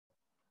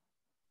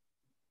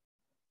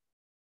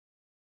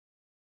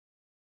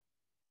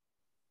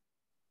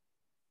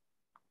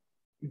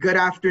Good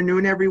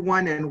afternoon,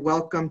 everyone, and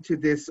welcome to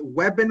this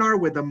webinar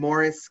with the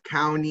Morris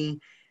County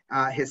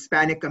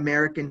Hispanic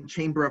American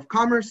Chamber of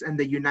Commerce and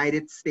the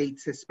United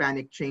States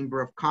Hispanic Chamber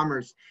of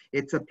Commerce.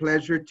 It's a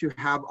pleasure to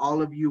have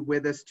all of you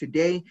with us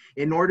today.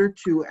 In order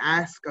to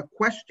ask a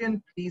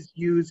question, please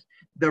use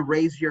the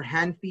raise your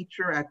hand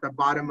feature at the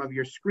bottom of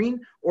your screen,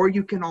 or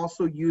you can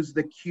also use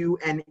the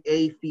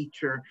Q&A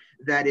feature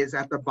that is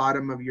at the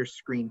bottom of your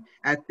screen.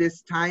 At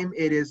this time,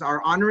 it is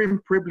our honor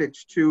and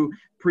privilege to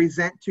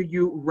present to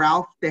you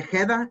Ralph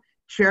Tejeda,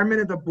 Chairman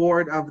of the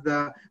Board of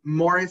the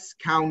Morris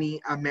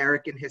County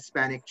American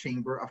Hispanic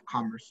Chamber of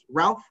Commerce.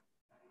 Ralph?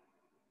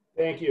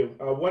 Thank you.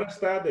 Buenas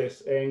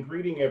tardes and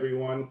greeting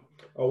everyone.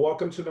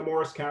 Welcome to the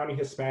Morris County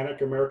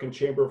Hispanic American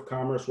Chamber of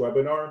Commerce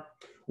webinar.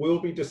 We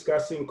will be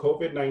discussing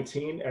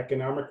COVID-19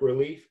 economic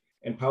relief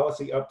and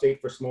policy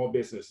update for small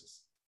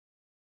businesses.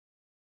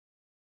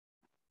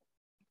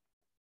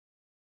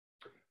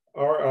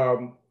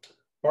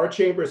 Our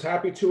chamber is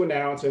happy to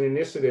announce an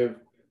initiative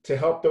to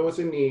help those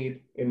in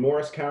need in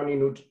Morris County,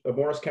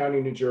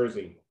 New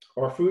Jersey.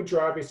 Our food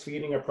drive is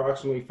feeding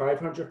approximately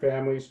 500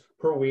 families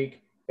per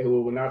week, and we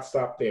will not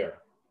stop there.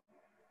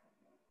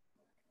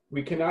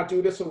 We cannot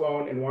do this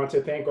alone and want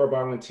to thank our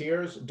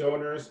volunteers,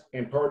 donors,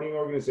 and partnering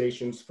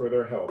organizations for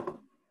their help.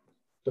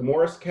 The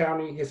Morris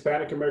County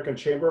Hispanic American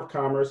Chamber of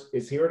Commerce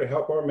is here to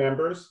help our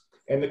members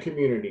and the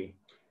community.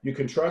 You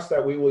can trust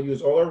that we will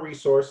use all our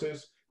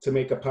resources to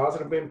make a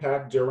positive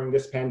impact during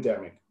this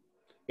pandemic.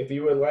 If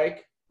you would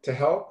like to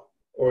help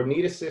or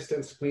need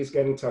assistance, please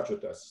get in touch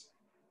with us.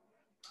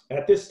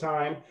 At this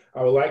time,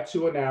 I would like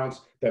to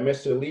announce that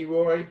Mr.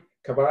 Leroy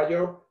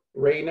Cavazos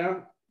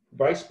Reina,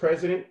 Vice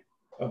President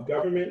of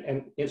Government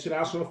and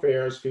International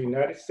Affairs for the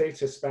United States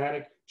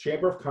Hispanic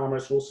Chamber of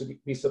Commerce, will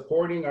be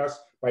supporting us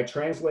by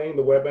translating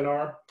the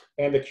webinar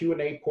and the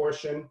Q&A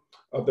portion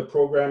of the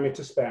program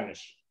into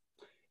Spanish.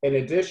 In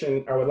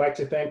addition, I would like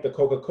to thank the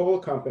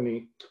Coca-Cola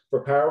Company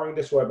for powering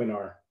this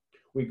webinar.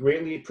 We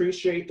greatly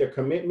appreciate their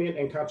commitment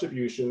and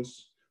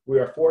contributions. We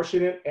are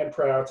fortunate and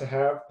proud to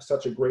have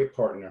such a great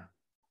partner.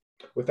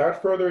 Without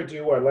further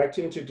ado, I'd like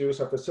to introduce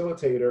our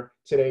facilitator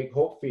today,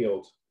 Hope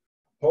Field.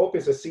 Hope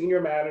is a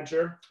Senior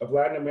Manager of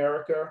Latin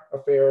America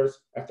Affairs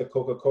at the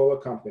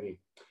Coca-Cola Company.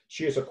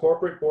 She is a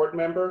corporate board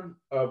member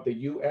of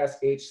the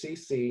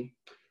USHCC,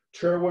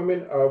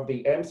 chairwoman of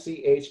the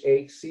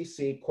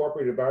MCHACC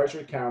Corporate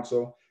Advisory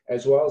Council,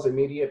 as well as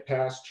immediate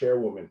past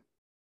chairwoman.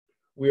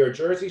 We are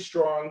Jersey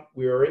strong.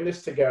 We are in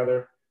this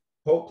together.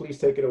 Hope, please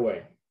take it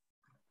away.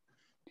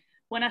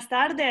 Buenas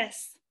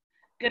tardes.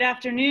 Good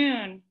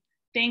afternoon.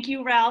 Thank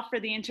you, Ralph, for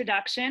the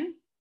introduction.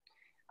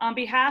 On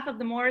behalf of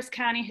the Morris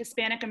County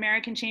Hispanic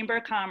American Chamber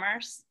of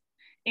Commerce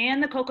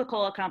and the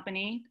Coca-Cola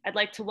Company, I'd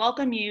like to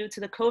welcome you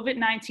to the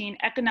COVID-19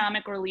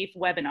 Economic Relief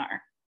webinar.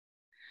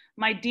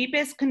 My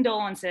deepest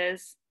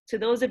condolences to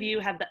those of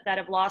you that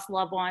have lost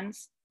loved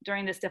ones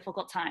during this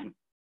difficult time.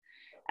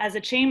 As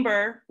a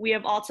chamber, we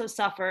have also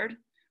suffered.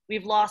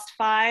 We've lost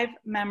 5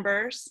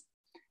 members,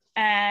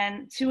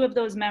 and 2 of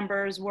those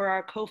members were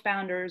our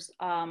co-founders'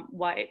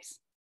 wives.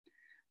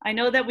 I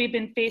know that we've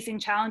been facing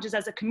challenges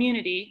as a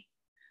community,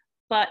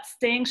 but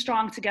staying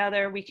strong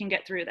together, we can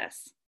get through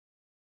this.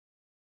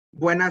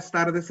 Buenas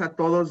tardes a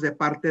todos de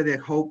parte de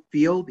Hope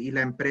Field y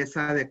la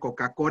empresa de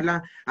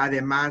Coca-Cola,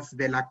 además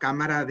de la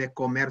Cámara de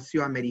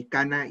Comercio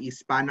Americana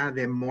Hispana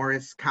de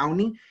Morris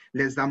County.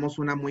 Les damos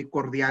una muy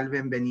cordial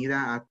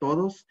bienvenida a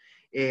todos.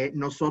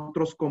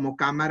 Nosotros como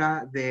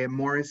Cámara de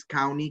Morris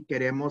County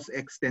queremos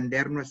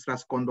extender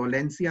nuestras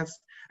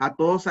condolencias a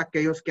todos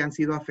aquellos que han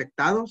sido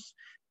afectados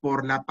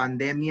por la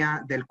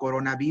pandemia del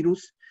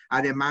coronavirus.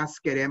 Además,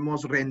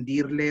 queremos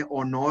rendirle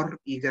honor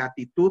y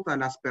gratitud a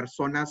las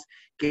personas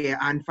que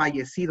han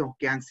fallecido,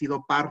 que han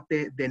sido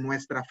parte de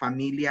nuestra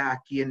familia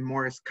aquí en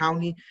Morris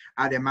County,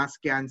 además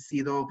que han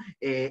sido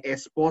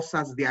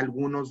esposas de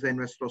algunos de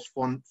nuestros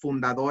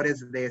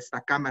fundadores de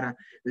esta Cámara.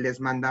 Les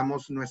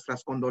mandamos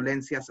nuestras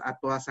condolencias a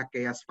todas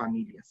aquellas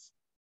familias.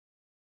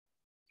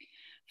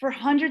 For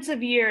hundreds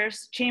of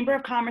years, Chamber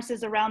of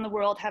Commerces around the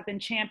world have been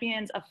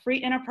champions of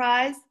free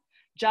enterprise,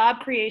 job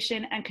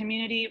creation, and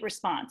community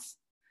response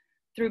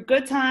through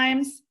good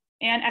times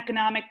and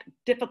economic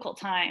difficult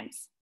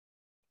times.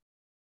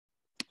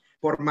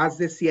 Por más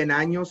de 100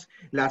 años,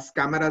 las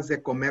cámaras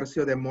de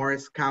comercio de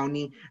Morris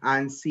County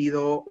han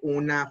sido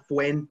una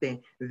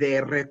fuente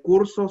de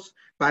recursos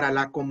para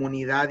la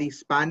comunidad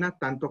hispana,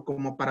 tanto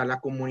como para la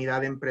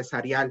comunidad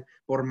empresarial.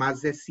 Por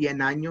más de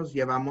 100 años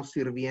llevamos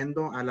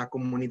sirviendo a la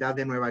comunidad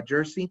de Nueva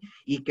Jersey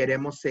y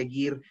queremos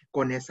seguir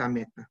con esa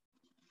meta.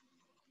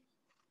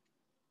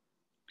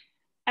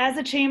 As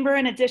a chamber,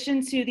 in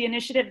addition to the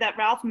initiative that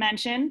Ralph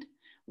mentioned,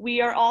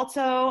 we are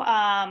also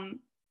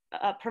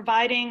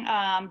providing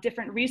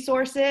different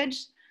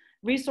resources,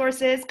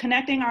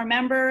 connecting our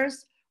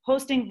members,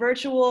 hosting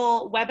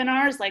virtual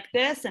webinars like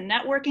this and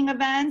networking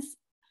events,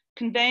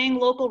 conveying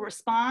local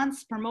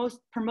response,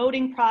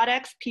 promoting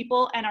products,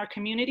 people, and our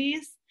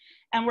communities.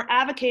 And we're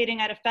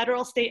advocating at a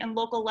federal, state, and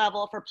local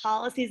level for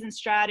policies and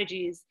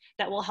strategies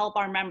that will help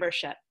our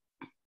membership.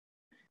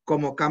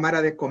 Como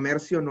Cámara de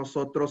Comercio,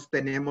 nosotros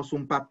tenemos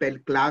un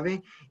papel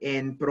clave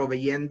en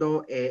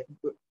proveyendo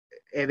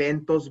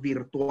eventos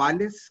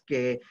virtuales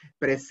que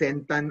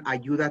presentan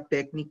ayuda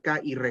técnica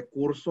y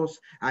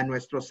recursos a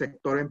nuestro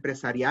sector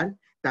empresarial.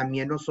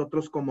 También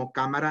nosotros como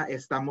Cámara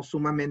estamos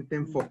sumamente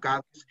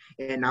enfocados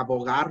en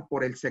abogar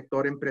por el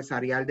sector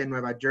empresarial de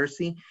Nueva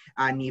Jersey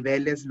a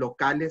niveles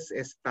locales,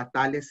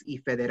 estatales y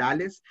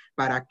federales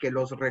para que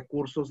los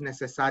recursos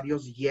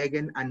necesarios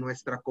lleguen a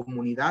nuestra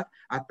comunidad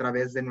a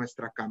través de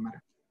nuestra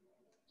Cámara.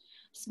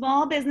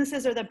 Small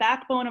businesses are the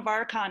backbone of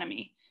our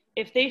economy.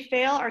 If they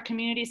fail, our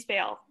communities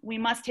fail. We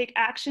must take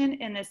action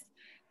in this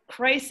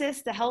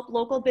crisis to help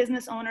local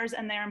business owners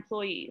and their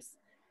employees.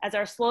 As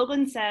our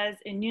slogan says,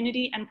 in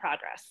unity and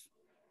progress.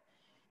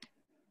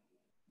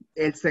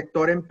 El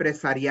sector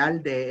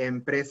empresarial de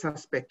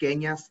empresas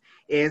pequeñas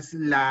es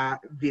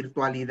la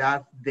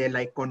virtualidad de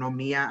la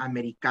economía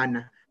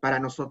americana. Para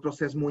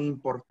nosotros es muy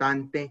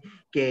importante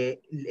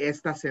que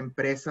estas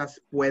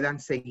empresas puedan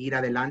seguir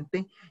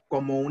adelante.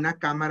 Como una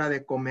Cámara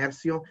de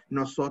Comercio,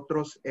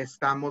 nosotros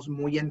estamos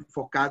muy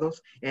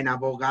enfocados en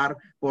abogar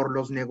por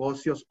los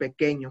negocios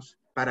pequeños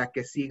para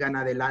que sigan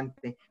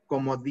adelante.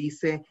 Como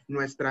dice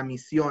nuestra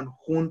misión,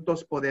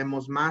 juntos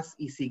podemos más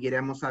y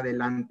seguiremos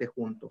adelante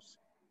juntos.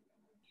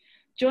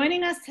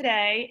 Joining us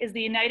today is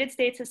the United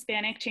States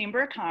Hispanic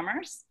Chamber of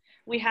Commerce.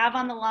 We have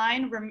on the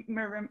line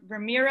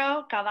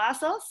Ramiro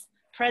Cavazos,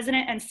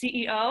 President and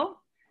CEO,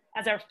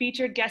 as our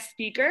featured guest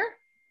speaker.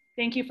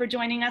 Thank you for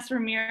joining us,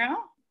 Ramiro.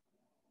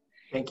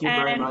 Thank you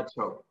very much,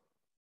 Hope.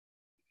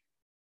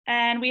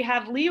 And we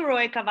have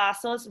Leroy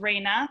Cavazos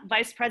Reina,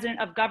 Vice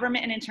President of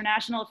Government and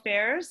International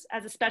Affairs,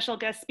 as a special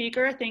guest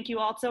speaker. Thank you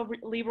also,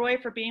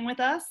 Leroy, for being with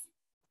us.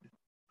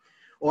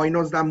 Hoy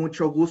nos da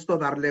mucho gusto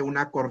darle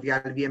una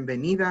cordial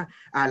bienvenida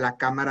a la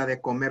Cámara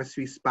de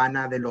Comercio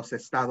Hispana de los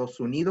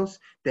Estados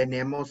Unidos.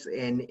 Tenemos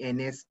en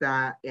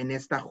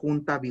esta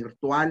junta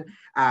virtual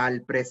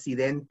al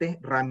presidente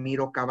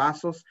Ramiro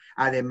Cavazos,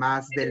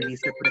 además del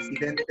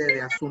vicepresidente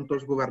de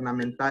Asuntos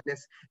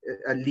Gubernamentales,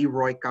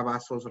 Leroy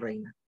Cavazos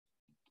Reina.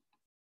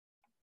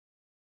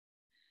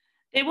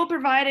 They will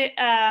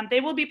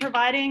be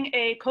providing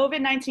a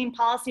COVID-19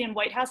 policy and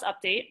White House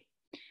update,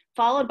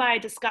 followed by a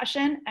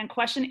discussion and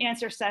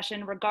question-answer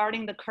session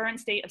regarding the current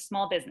state of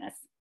small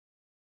business.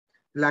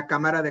 La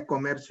Cámara de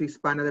Comercio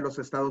Hispana de los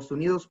Estados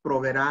Unidos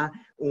proveerá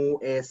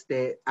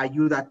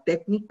ayuda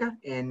técnica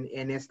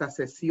en esta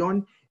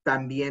sesión,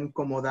 también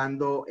como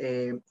dando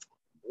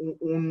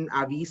un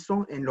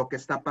aviso en lo que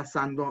está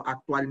pasando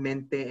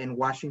actualmente en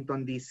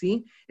Washington,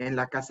 D.C., en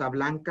la Casa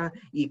Blanca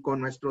y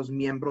con nuestros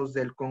miembros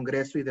del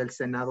Congreso y del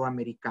Senado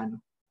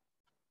americano.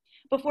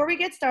 Before we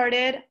get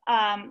started,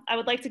 I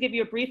would like to give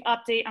you a brief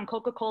update on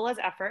Coca-Cola's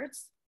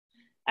efforts.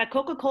 At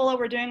Coca-Cola,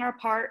 we're doing our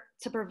part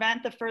to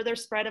prevent the further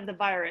spread of the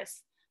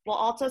virus, while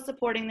also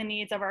supporting the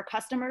needs of our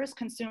customers,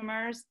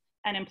 consumers,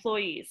 and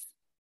employees.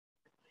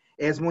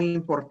 Es muy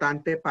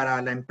importante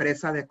para la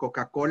empresa de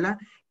Coca-Cola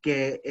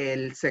que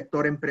el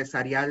sector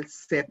empresarial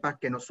sepa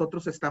que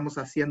nosotros estamos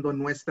haciendo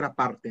nuestra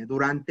parte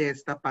durante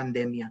esta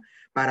pandemia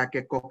para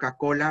que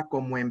Coca-Cola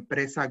como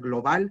empresa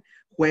global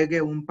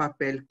juegue un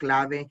papel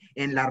clave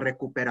en la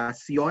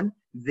recuperación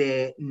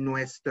de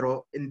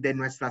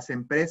nuestras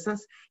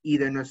empresas y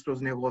de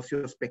nuestros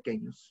negocios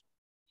pequeños.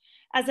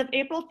 As of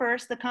April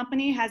 1st, the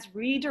company has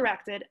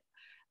redirected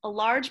a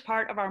large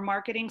part of our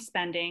marketing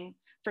spending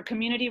for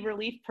community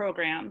relief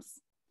programs,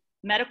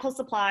 medical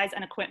supplies,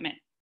 and equipment.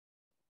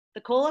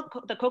 The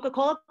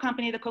Coca-Cola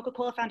Company, the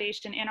Coca-Cola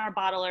Foundation, and our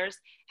bottlers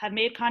have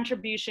made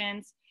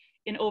contributions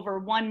in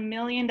over $1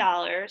 million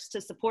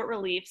to support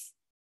reliefs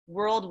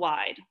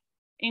worldwide,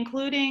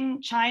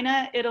 including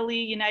China, Italy,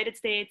 United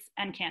States,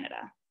 and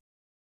Canada.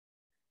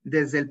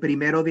 Desde el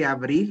 1 de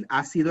abril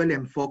ha sido el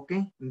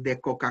enfoque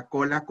de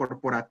Coca-Cola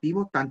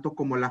Corporativo, tanto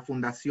como la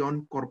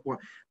Fundación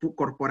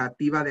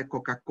Corporativa de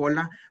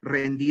Coca-Cola,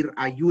 rendir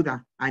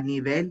ayuda a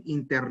nivel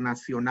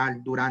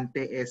internacional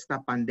durante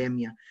esta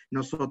pandemia.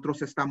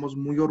 Nosotros estamos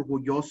muy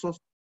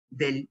orgullosos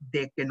de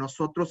que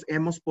nosotros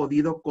hemos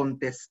podido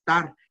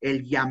contestar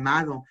el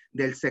llamado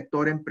del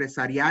sector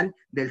empresarial,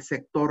 del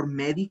sector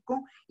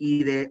médico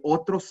y de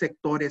otros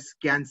sectores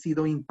que han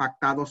sido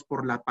impactados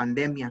por la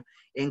pandemia.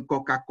 En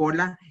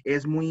Coca-Cola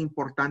es muy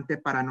importante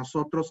para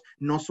nosotros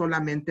no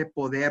solamente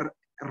poder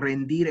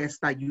rendir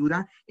esta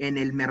ayuda en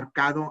el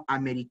mercado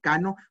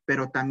americano,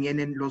 pero también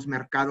en los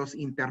mercados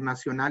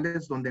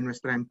internacionales donde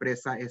nuestra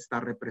empresa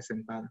está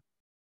representada.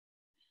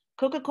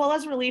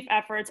 Coca-Cola's relief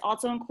efforts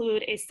also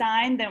include a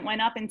sign that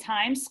went up in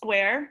Times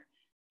Square,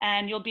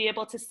 and you'll be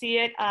able to see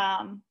it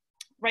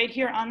right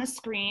here on the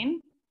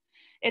screen.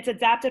 It's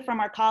adapted from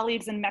our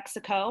colleagues in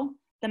Mexico.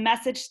 The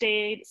message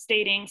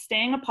stating,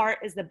 staying apart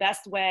is the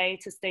best way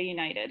to stay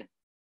united.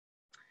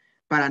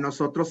 Para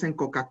nosotros en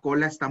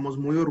Coca-Cola estamos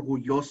muy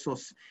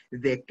orgullosos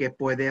de que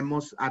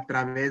podemos a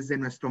través de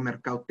nuestra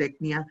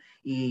mercadotecnia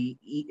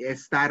y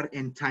estar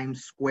en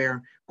Times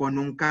Square con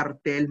un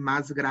cartel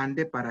más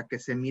grande para que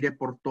se mire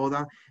por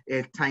toda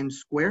el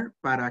Times Square,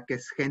 para que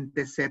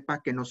gente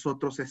sepa que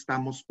nosotros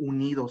estamos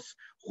unidos,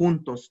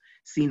 juntos.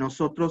 Si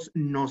nosotros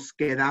nos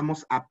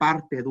quedamos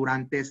aparte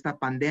durante esta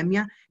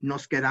pandemia,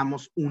 nos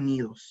quedamos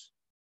unidos.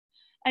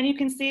 And you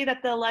can see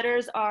that the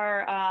letters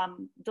are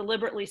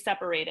deliberately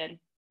separated.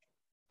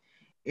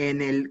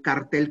 En el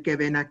cartel que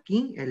ven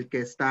aquí, el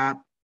que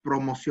está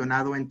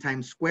promocionado en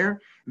Times Square,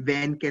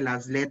 ven que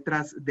las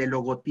letras del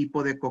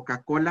logotipo de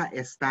Coca-Cola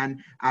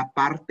están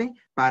aparte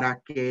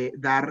para que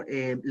dar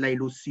la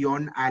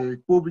ilusión al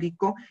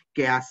público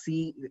que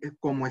así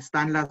como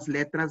están las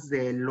letras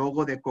del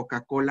logo de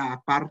Coca-Cola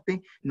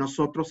aparte,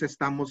 nosotros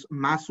estamos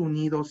más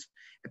unidos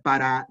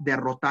para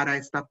derrotar a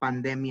esta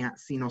pandemia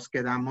si nos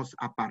quedamos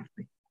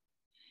aparte.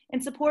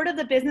 In support of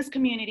the business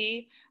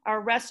community, our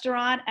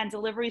restaurant and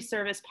delivery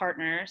service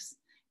partners,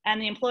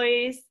 and the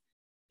employees,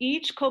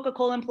 each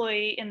Coca-Cola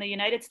employee in the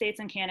United States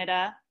and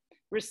Canada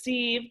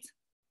received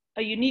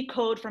a unique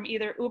code from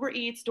either Uber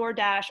Eats,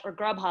 DoorDash, or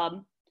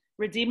Grubhub,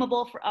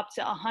 redeemable for up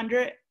to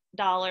 $100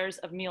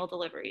 of meal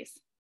deliveries.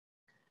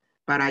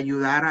 Para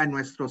ayudar a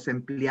nuestros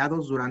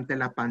empleados durante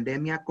la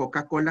pandemia,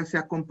 Coca-Cola se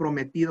ha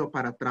comprometido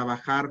para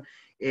trabajar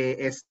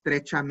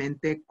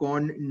estrechamente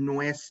con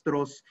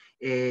nuestros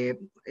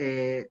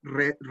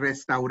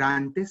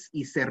restaurantes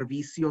y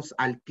servicios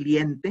al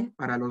cliente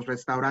para los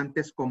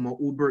restaurantes como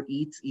Uber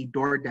Eats y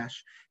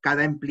DoorDash.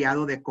 Cada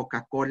empleado de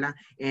Coca-Cola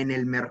en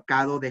el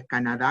mercado de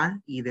Canadá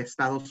y de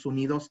Estados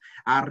Unidos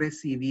ha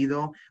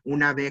recibido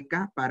una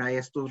beca para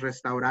estos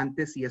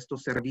restaurantes y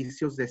estos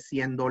servicios de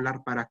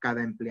 $100 para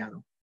cada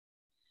empleado.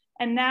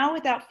 And now,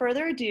 without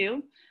further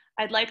ado,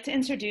 I'd like to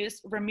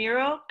introduce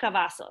Ramiro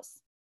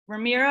Cavazos.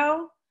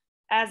 Ramiro,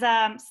 as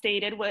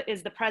stated,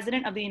 is the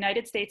president of the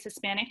United States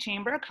Hispanic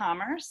Chamber of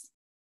Commerce.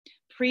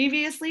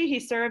 Previously, he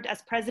served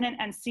as president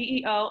and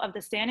CEO of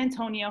the San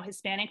Antonio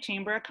Hispanic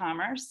Chamber of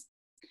Commerce.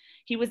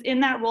 He was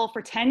in that role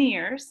for 10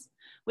 years.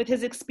 With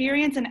his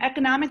experience in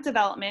economic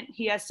development,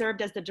 he has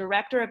served as the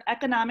Director of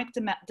Economic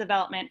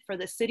Development for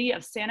the City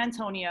of San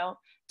Antonio,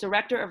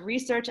 Director of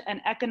Research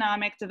and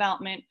Economic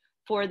Development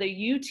for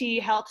the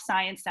UT Health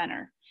Science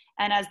Center,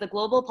 and as the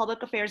Global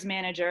Public Affairs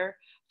Manager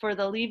for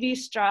the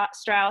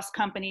Levi-Strauss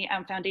Company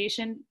and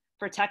Foundation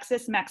for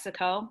Texas,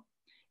 Mexico,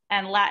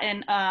 and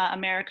Latin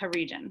America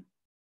region.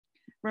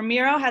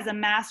 Ramiro has a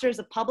Master's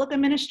of Public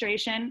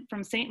Administration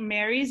from St.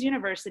 Mary's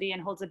University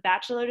and holds a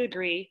bachelor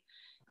degree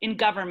in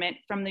government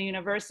from the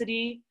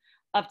University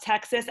of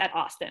Texas at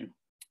Austin.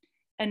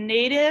 A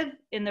native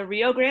in the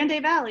Rio Grande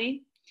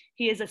Valley,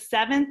 he is a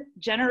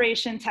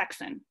 7th-generation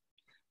Texan.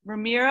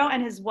 Ramiro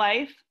and his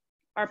wife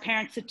are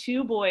parents to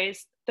 2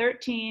 boys,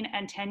 13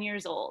 and 10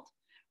 years old.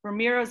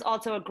 Ramiro is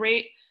also a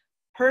great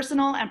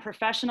personal and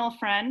professional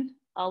friend,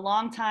 a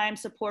longtime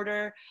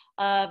supporter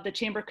of the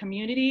Chamber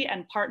community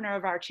and partner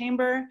of our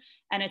Chamber,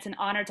 and it's an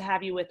honor to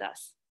have you with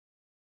us.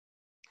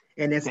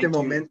 En este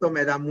momento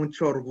me da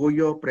mucho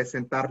orgullo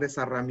presentarles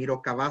a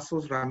Ramiro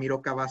Cavazos. Ramiro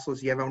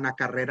Cavazos lleva una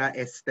carrera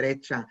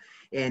estrecha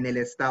en el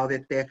estado de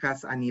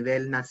Texas a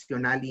nivel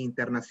nacional e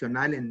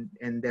internacional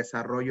en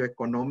desarrollo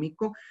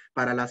económico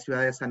para la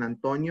ciudad de San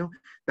Antonio,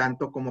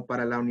 tanto como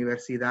para la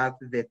Universidad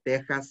de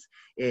Texas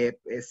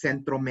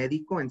Centro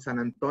Médico en San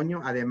Antonio,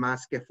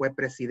 además que fue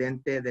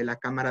presidente de la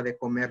Cámara de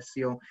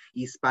Comercio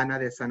Hispana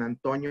de San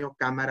Antonio,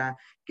 cámara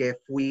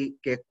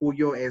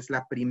cuyo es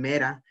la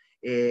primera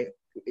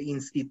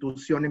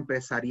institución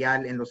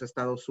empresarial en los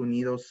Estados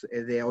Unidos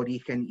de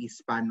origen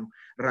hispano.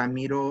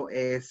 Ramiro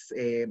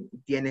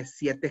tiene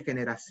 7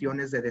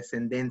 generaciones de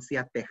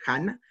descendencia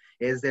tejana,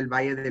 es del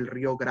Valle del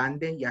Río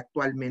Grande y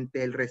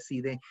actualmente él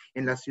reside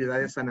en la ciudad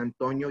de San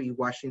Antonio y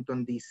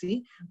Washington,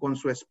 D.C. con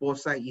su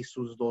esposa y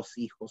sus 2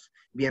 hijos.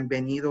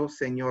 Bienvenido,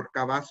 señor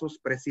Cavazos,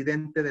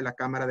 presidente de la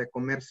Cámara de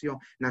Comercio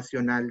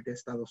Nacional de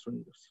Estados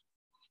Unidos.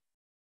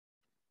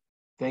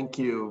 Thank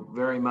you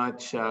very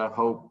much,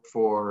 Hope,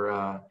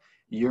 for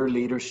your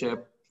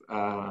leadership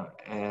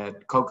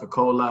at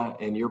Coca-Cola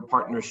and your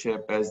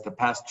partnership as the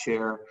past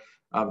chair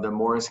of the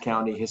Morris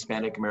County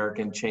Hispanic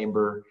American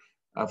Chamber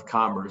of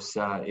Commerce.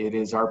 It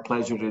is our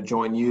pleasure to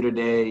join you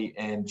today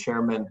and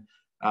Chairman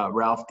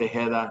Ralph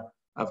Tejeda.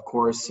 Of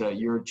course,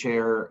 your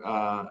chair,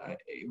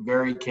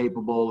 very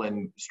capable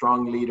and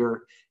strong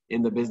leader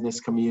in the business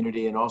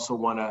community, and also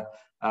want to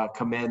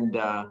commend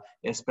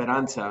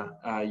Esperanza,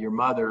 your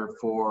mother,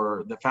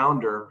 for the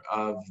founder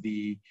of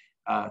the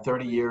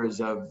 30 years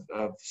of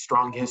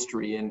strong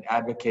history in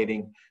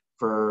advocating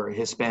for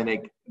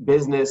Hispanic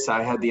business.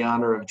 I had the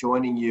honor of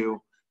joining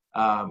you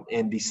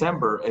in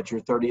December at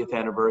your 30th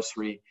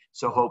anniversary.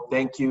 So Hope,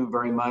 thank you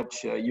very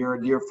much. You're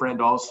a dear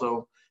friend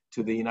also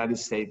to the United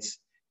States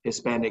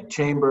Hispanic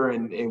Chamber,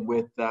 and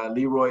with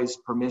Leroy's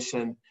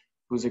permission,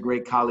 who's a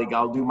great colleague,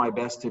 I'll do my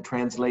best to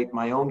translate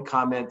my own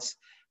comments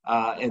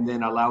and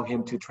then allow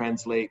him to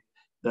translate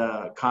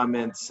the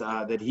comments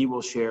that he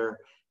will share,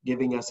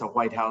 giving us a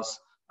White House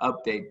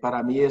update.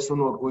 Para mí es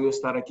un orgullo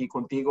estar aquí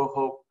contigo,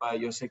 Hope.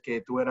 Yo sé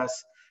que tú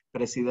eras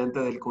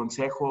presidente del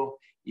consejo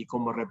y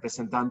como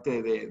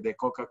representante de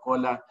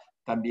Coca-Cola,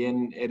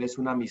 también eres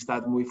una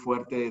amistad muy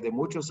fuerte de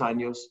muchos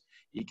años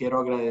y quiero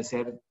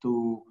agradecer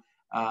tu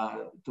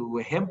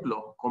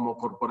ejemplo como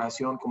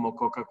corporación, como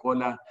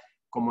Coca-Cola,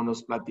 como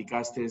nos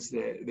platicaste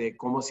de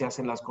cómo se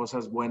hacen las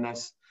cosas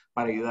buenas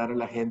para ayudar a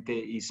la gente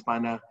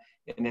hispana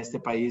en este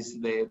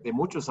país de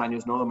muchos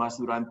años, no nomás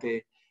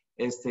durante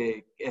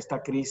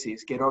esta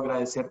crisis. Quiero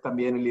agradecer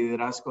también el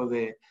liderazgo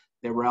de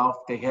Ralph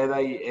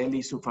Tejeda y él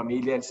y su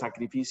familia, el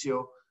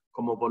sacrificio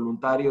como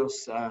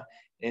voluntarios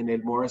en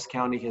el Morris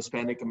County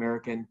Hispanic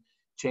American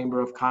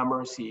Chamber of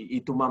Commerce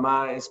y tu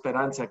mamá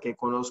Esperanza, que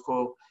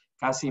conozco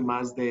casi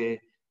más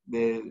de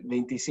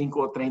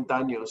 25 o 30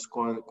 años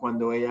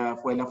cuando ella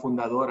fue la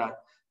fundadora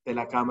de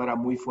la Cámara,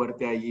 muy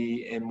fuerte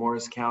allí en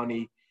Morris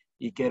County.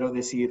 Y quiero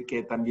decir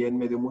que también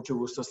me dio mucho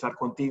gusto estar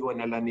contigo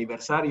en el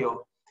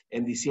aniversario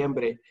en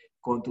diciembre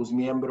con tus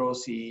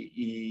miembros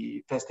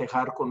y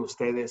festejar con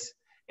ustedes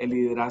el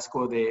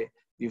liderazgo de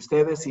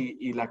ustedes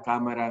y la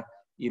Cámara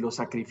y los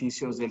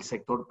sacrificios del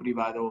sector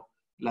privado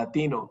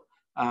latino.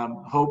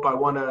 Hope, I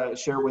want to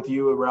share with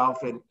you,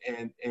 Ralph,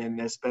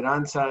 and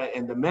Esperanza,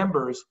 and the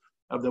members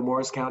of the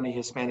Morris County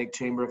Hispanic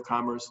Chamber of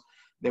Commerce,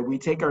 that we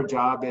take our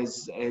job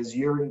as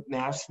your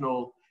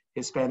national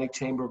Hispanic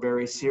chamber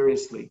very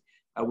seriously.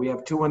 We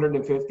have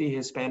 250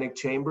 Hispanic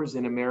chambers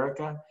in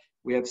America.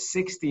 We have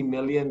 60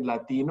 million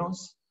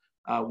Latinos.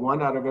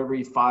 1 out of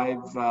every 5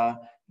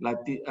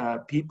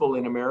 people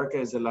in America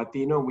is a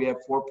Latino. We have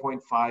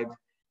 4.5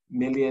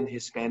 million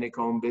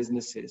Hispanic-owned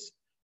businesses.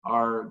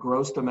 Our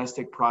gross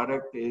domestic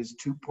product is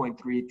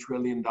 $2.3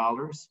 trillion,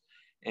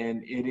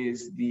 and it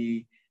is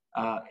the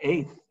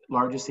 8th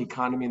largest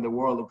economy in the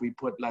world if we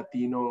put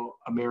Latino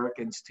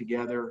Americans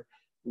together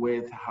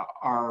with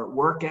our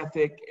work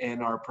ethic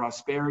and our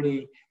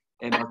prosperity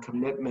and our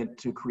commitment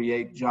to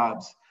create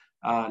jobs.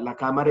 La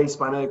Cámara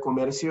Hispana de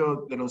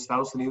Comercio de los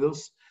Estados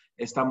Unidos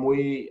está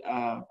muy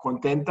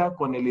contenta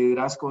con el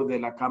liderazgo de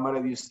la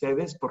Cámara de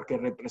ustedes porque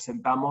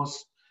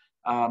representamos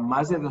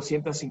más de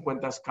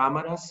 250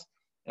 cámaras.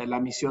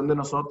 La misión de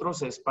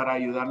nosotros es para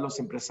ayudar a los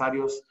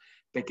empresarios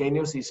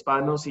pequeños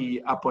hispanos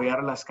y apoyar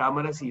a las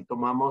cámaras y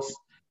tomamos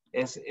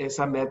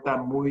esa meta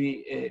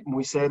muy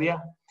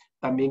seria.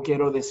 También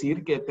quiero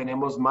decir que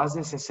tenemos más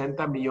de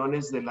 60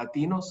 millones de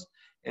latinos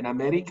en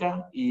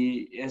América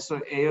y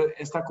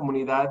esta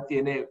comunidad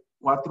tiene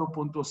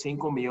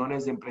 4.5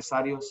 millones de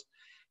empresarios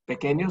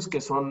pequeños que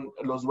son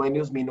los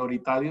dueños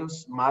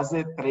minoritarios. Más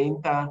de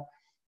 30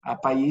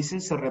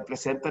 países se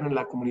representan en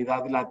la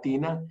comunidad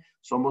latina.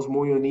 Somos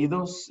muy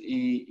unidos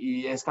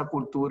y esta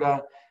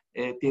cultura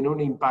tiene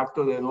un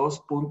impacto de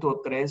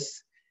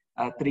 2.3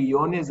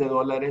 trillones de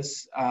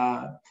dólares,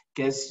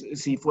 que es,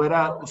 si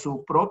fuera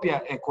su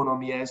propia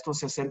economía, estos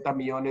 60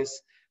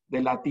 millones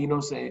de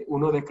latinos,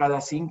 1 de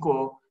cada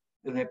 5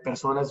 de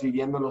personas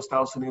viviendo en los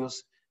Estados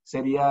Unidos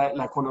sería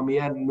la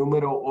economía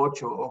número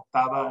 8,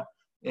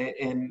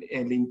 en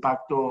el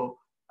impacto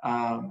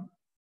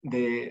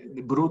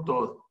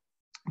bruto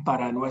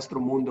para nuestro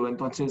mundo.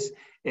 Entonces,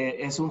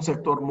 es un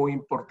sector muy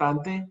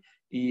importante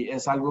y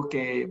es algo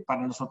que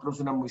para nosotros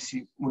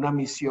es una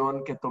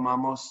misión que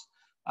tomamos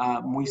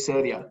muy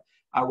seria.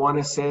 I want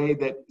to say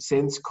that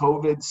since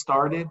COVID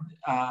started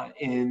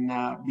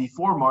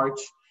before March,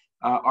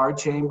 our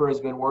chamber has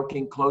been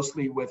working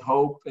closely with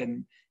Hope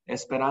and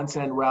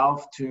Esperanza and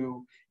Ralph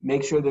to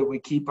make sure that we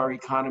keep our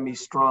economy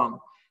strong.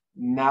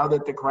 Now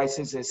that the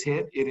crisis has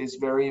hit, it is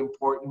very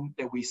important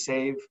that we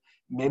save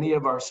many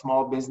of our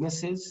small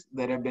businesses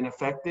that have been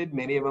affected,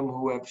 many of them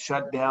who have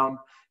shut down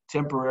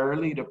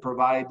temporarily to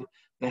provide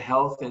the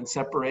health and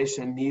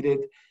separation needed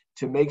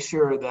to make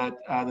sure that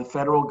the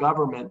federal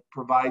government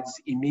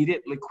provides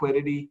immediate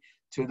liquidity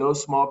to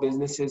those small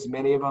businesses,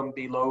 many of them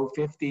below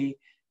 50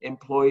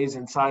 employees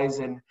in size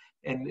and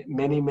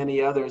many,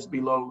 many others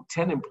below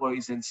 10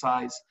 employees in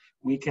size.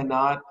 We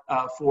cannot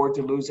afford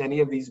to lose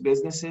any of these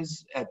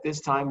businesses. At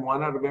this time,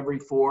 1 out of every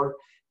 4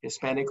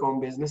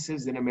 Hispanic-owned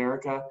businesses in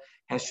America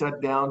has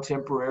shut down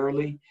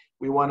temporarily.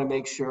 We want to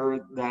make sure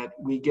that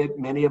we get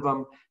many of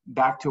them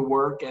back to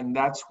work, and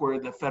that's where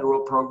the federal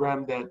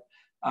program that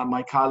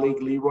my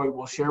colleague Leroy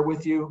will share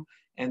with you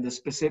and the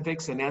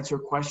specifics and answer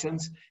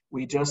questions.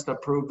 We just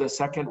approved the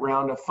 2nd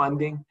round of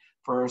funding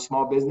for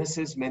small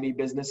businesses, many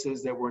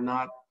businesses that were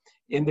not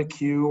in the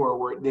queue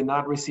or did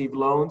not receive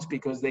loans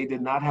because they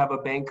did not have a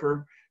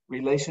banker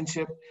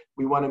relationship.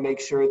 We want to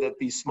make sure that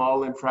these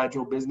small and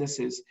fragile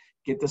businesses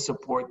get the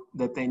support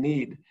that they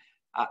need.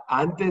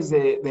 Antes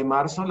de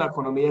marzo, la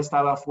economía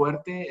estaba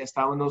fuerte.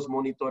 Estábamos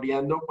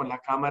monitoreando con la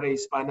Cámara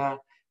Hispana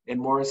en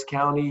Morris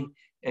County,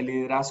 el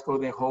liderazgo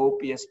de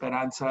Hope y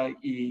Esperanza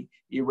y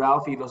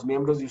Ralph y los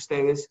miembros de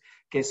ustedes,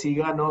 que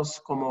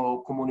síganos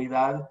como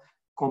comunidad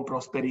con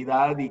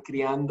prosperidad y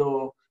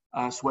creando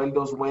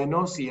sueldos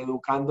buenos y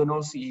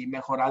educándonos y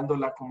mejorando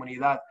la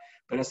comunidad.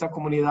 Pero esta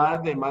comunidad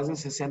de más de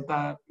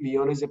 60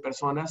 millones de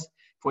personas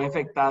fue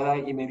afectada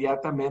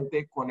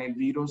inmediatamente con el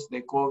virus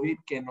de COVID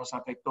que nos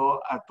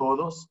afectó a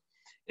todos.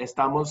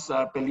 estamos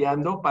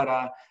peleando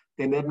para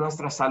tener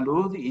nuestra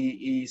salud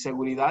y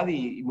seguridad,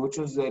 y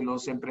muchos de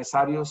los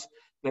empresarios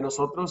de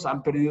nosotros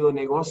han perdido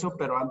negocio,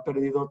 pero han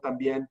perdido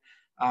también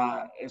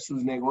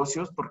sus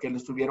negocios porque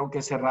los tuvieron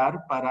que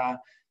cerrar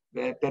para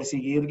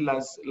perseguir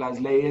las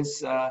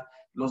leyes,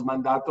 los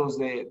mandatos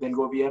del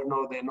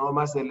gobierno, no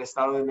más del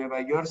estado de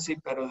Nueva Jersey,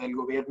 pero del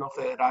gobierno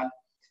federal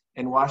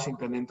en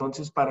Washington.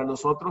 Entonces, para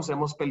nosotros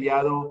hemos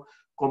peleado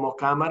como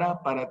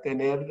Cámara para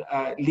tener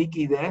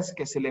liquidez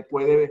que se le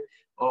puede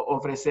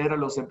ofrecer a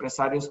los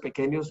empresarios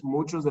pequeños.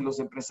 Muchos de los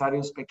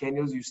empresarios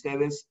pequeños de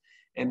ustedes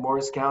en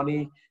Morris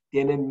County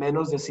tienen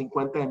menos de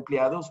 50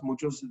 empleados.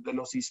 Muchos de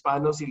los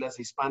hispanos y las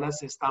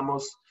hispanas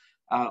estamos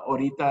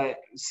ahorita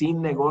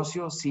sin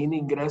negocios, sin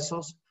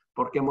ingresos,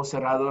 porque hemos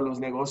cerrado los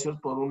negocios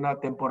por una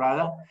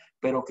temporada,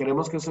 pero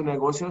queremos que esos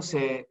negocios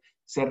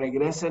se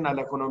regresen a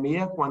la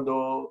economía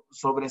cuando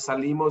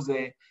sobresalimos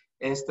de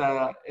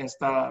esta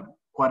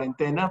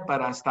cuarentena,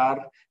 para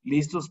estar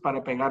listos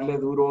para pegarle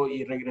duro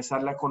y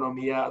regresar la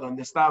economía a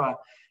donde estaba.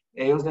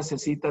 Ellos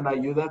necesitan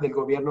ayuda del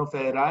gobierno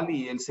federal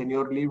y el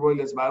señor Leroy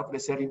les va a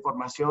ofrecer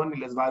información y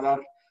les va a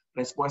dar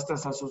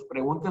respuestas a sus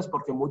preguntas,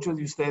 porque muchos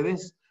de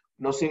ustedes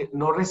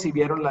no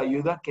recibieron la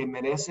ayuda que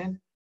merecen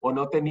o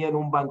no tenían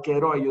un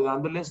banquero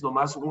ayudándoles.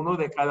 Nomás 1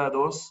 de cada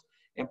 2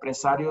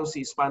 empresarios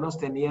hispanos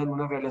tenían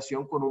una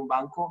relación con un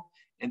banco.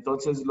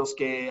 Entonces, los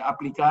que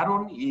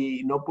aplicaron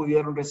y no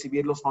pudieron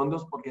recibir los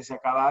fondos porque se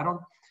acabaron,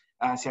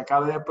 se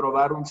acaba de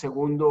aprobar una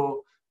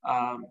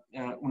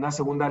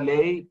segunda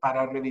ley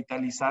para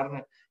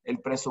revitalizar el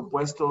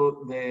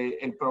presupuesto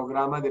del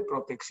programa de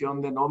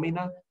protección de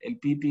nómina, el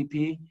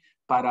PPP,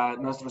 para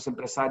nuestros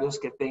empresarios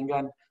que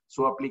tengan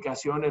su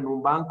aplicación en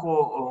un banco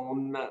o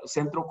un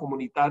centro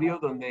comunitario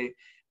donde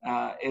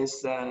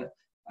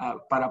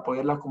para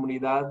apoyar la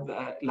comunidad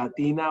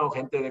latina o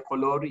gente de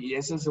color. Y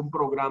ese es un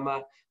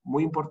programa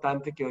muy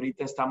importante que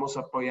ahorita estamos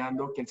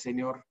apoyando, que el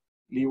señor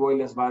Leroy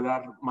les va a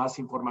dar más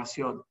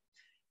información.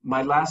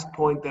 My last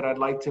point that I'd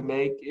like to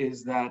make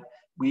is that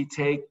we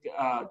take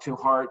to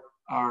heart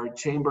our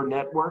chamber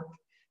network.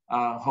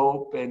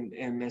 Hope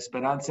and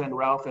Esperanza and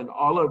Ralph and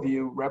all of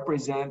you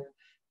represent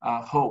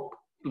hope,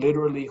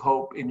 literally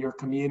hope in your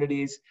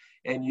communities,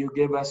 and you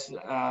give us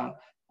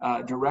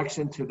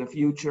direction to the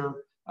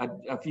future,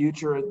 a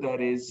future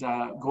that is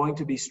going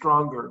to be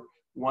stronger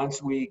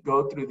once we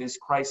go through this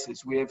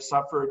crisis. We have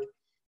suffered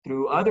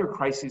through other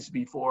crises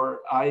before.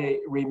 I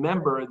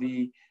remember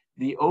the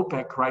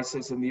OPEC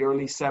crisis in the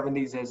early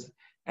 70s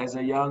as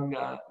a young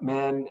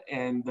man,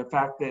 and the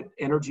fact that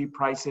energy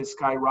prices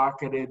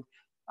skyrocketed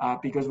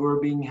because we were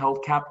being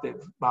held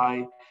captive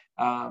by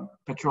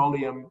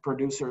petroleum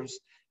producers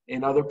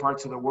in other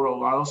parts of the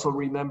world. I also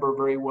remember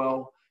very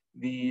well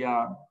the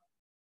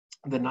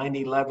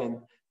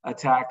 9/11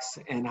 attacks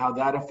and how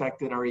that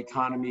affected our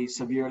economy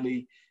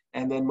severely.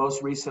 And then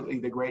most recently,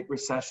 the Great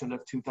Recession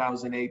of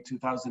 2008,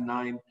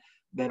 2009,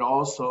 that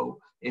also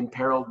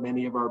imperiled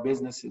many of our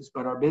businesses.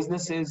 But our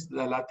businesses,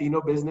 the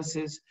Latino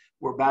businesses,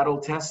 were battle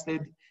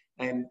tested,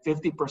 and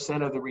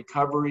 50% of the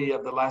recovery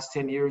of the last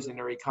 10 years in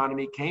our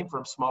economy came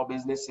from small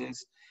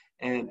businesses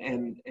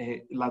and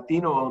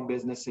Latino-owned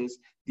businesses.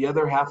 The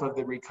other half of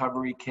the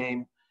recovery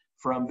came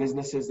from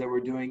businesses that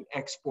were doing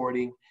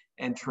exporting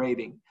and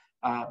trading.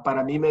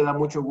 Para mí me da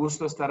mucho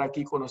gusto estar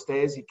aquí con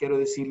ustedes y quiero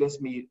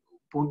decirles mi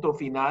punto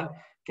final,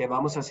 que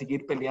vamos a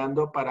seguir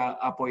peleando para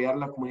apoyar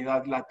la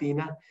comunidad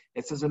latina.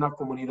 Esta es una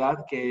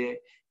comunidad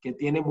que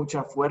tiene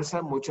mucha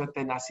fuerza, mucha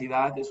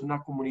tenacidad. Es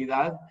una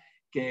comunidad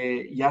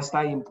que ya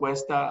está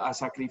impuesta a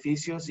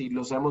sacrificios y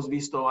los hemos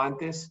visto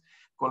antes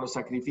con los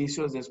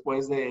sacrificios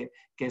después de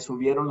que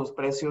subieron los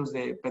precios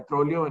de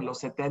petróleo en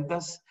los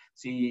 70s.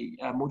 Si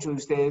muchos de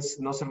ustedes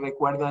no se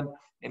recuerdan,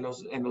 en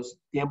los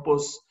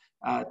tiempos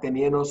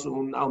teníamos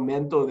un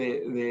aumento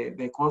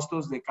de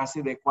costos de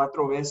casi de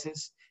 4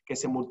 veces, que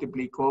se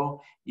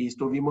multiplicó y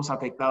estuvimos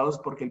afectados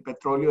porque el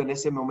petróleo en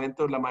ese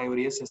momento la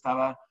mayoría se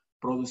estaba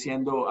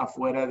produciendo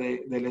afuera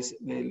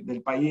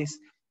del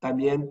país.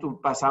 También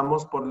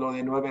pasamos por lo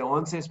de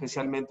 9/11,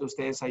 especialmente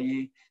ustedes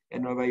allí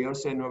en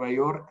Nueva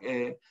York,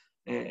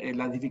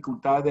 la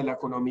dificultad de la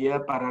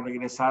economía para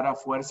regresar a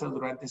fuerza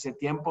durante ese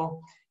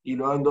tiempo. Y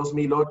luego en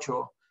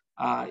 2008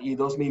 y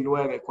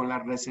 2009 con la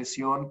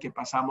recesión que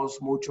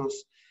pasamos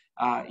muchos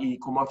y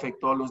cómo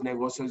afectó a los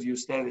negocios de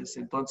ustedes.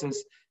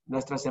 Entonces,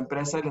 nuestras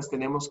empresas las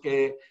tenemos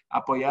que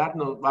apoyar.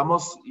 Nos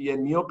vamos, y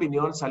en mi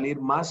opinión, salir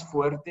más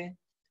fuerte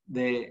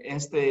de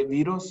este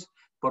virus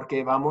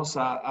porque vamos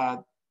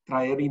a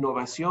traer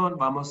innovación,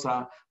 vamos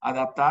a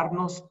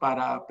adaptarnos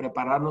para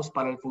prepararnos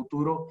para el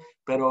futuro,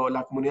 pero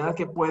la comunidad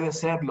que puede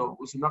serlo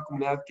es una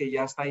comunidad que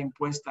ya está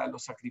impuesta a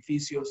los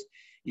sacrificios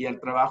y al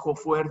trabajo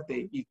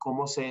fuerte y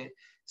cómo se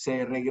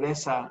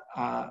regresa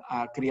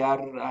a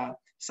crear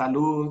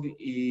salud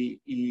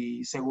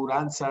y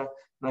seguridad,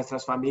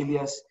 nuestras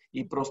familias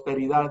y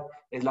prosperidad.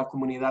 Es la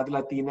comunidad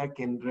latina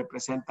que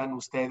representan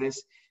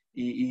ustedes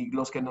y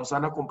los que nos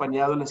han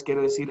acompañado. Les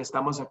quiero decir,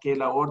 estamos aquí a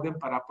la orden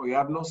para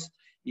apoyarlos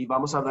y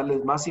vamos a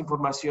darles más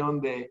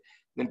información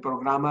del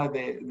programa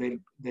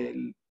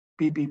del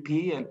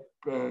PPP,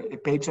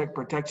 el Paycheck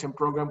Protection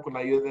Program, con la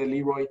ayuda de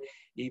Leroy.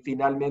 Y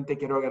finalmente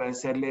quiero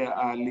agradecerle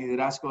al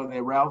liderazgo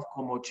de Ralph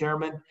como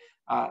chairman,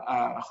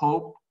 a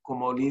Hope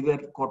como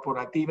líder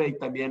corporativa y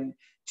también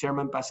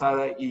chairman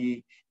pasada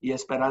y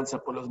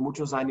Esperanza por los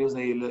muchos años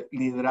de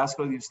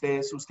liderazgo de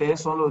ustedes. Ustedes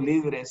son los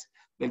líderes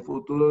del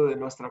futuro de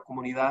nuestra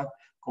comunidad,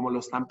 como lo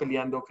están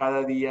peleando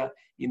cada día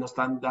y nos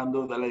están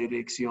dando de la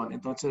dirección.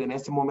 Entonces, en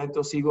este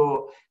momento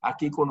sigo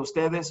aquí con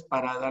ustedes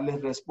para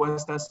darles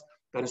respuestas,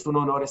 pero es un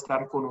honor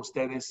estar con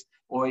ustedes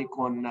hoy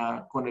con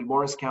el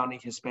Morris County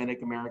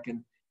Hispanic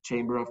American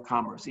Chamber of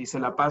Commerce. Y se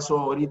la paso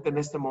ahorita en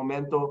este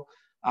momento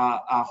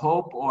a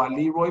Hope o a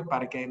Leroy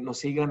para que nos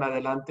sigan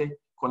adelante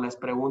con las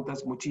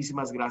preguntas.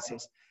 Muchísimas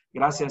gracias.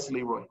 Gracias,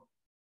 Leroy.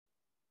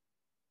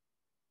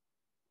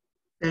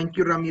 Thank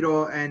you,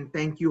 Ramiro, and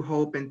thank you,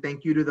 Hope, and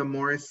thank you to the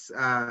Morris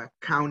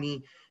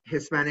County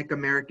Hispanic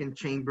American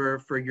Chamber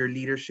for your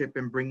leadership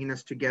in bringing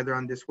us together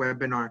on this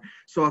webinar.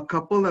 So a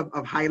couple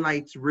of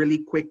highlights really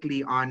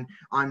quickly on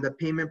the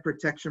Payment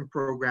Protection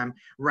Program.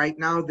 Right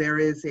now, there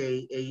is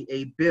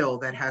a bill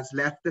that has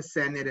left the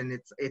Senate and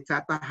it's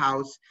at the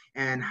House,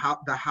 and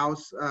the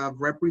House of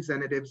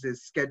Representatives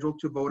is scheduled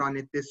to vote on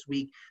it this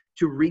week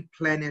to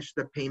replenish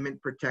the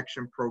Payment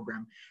Protection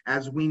Program.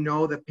 As we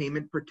know, the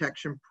Payment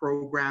Protection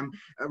Program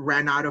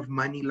ran out of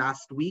money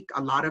last week.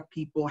 A lot of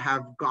people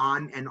have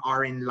gone and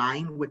are in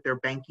line with their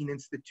banking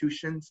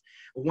institutions.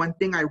 One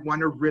thing I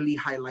want to really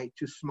highlight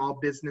to small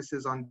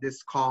businesses on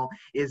this call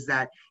is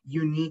that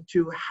you need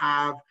to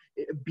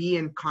be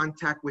in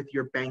contact with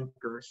your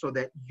banker so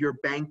that your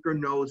banker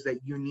knows that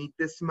you need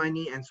this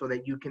money and so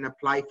that you can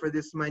apply for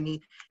this money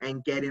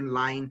and get in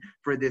line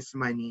for this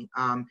money.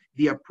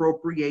 The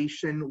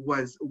appropriation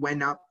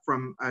went up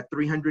from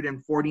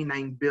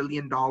 $349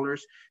 billion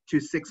to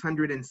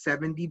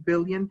 $670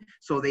 billion.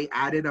 So they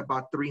added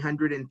about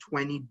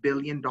 $320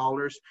 billion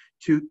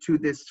to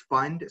this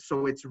fund.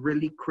 So it's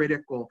really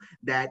critical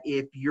that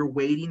if you're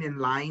waiting in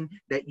line,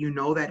 that you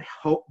know that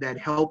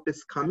help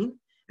is coming.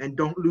 And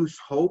don't lose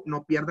hope,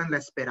 no pierdan la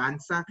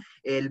esperanza.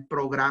 El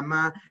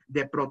programa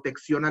de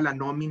protección a la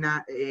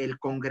nómina, el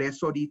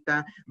Congreso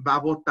ahorita va a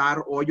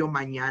votar hoy o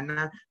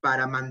mañana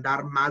para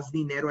mandar más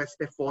dinero a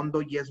este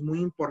fondo, y es muy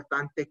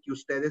importante que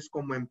ustedes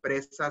como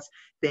empresas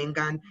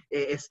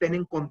estén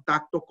en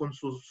contacto con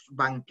sus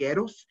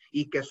banqueros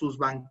y que sus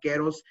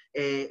banqueros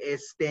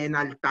estén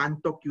al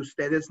tanto que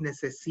ustedes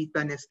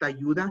necesitan esta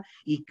ayuda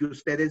y que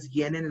ustedes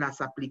llenen las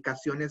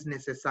aplicaciones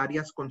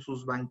necesarias con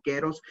sus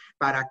banqueros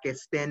para que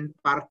estén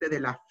parte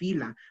de la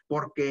fila,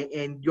 porque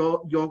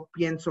yo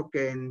pienso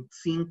que en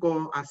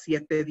 5 a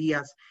 7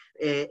 días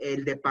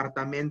el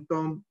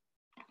departamento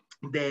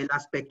de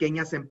las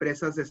pequeñas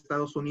empresas de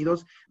Estados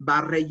Unidos va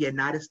a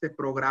rellenar este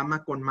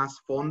programa con más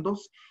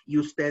fondos, y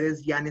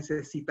ustedes ya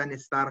necesitan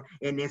estar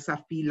en esa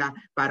fila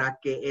para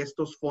que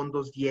estos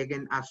fondos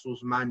lleguen a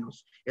sus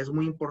manos. Es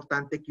muy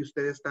importante que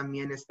ustedes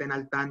también estén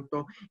al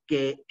tanto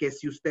que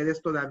si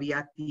ustedes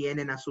todavía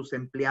tienen a sus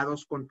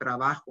empleados con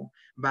trabajo,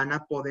 van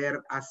a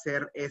poder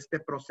hacer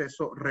este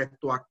proceso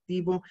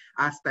retroactivo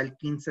hasta el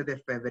 15 de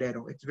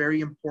febrero. It's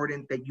very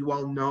important that you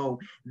all know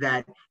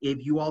that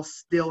if you all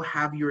still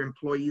have your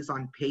employees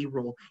on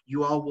payroll,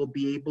 you all will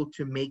be able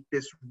to make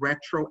this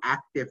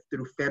retroactive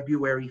through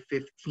February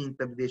 15th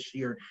of this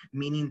year,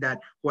 meaning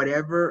that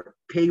whatever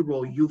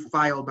payroll you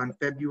filed on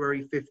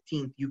February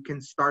 15th, you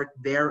can start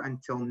there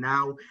until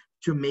now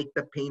to make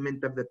the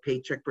payment of the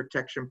Paycheck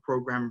Protection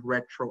Program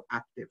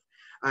retroactive.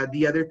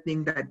 The other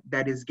thing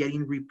that is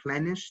getting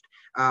replenished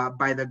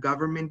by the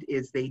government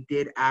is they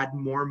did add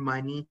more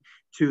money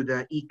to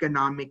the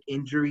economic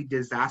injury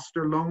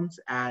disaster loans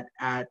at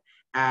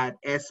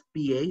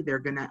SBA. They're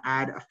going to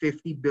add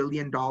 $50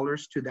 billion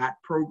to that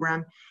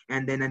program,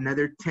 and then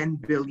another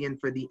 $10 billion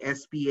for the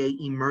SBA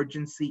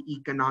emergency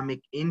economic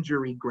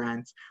injury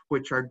grants,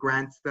 which are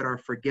grants that are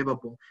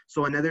forgivable.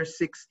 So another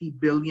 $60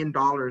 billion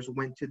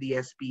went to the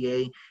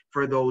SBA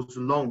for those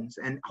loans.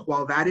 And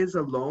while that is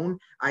a loan,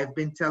 I've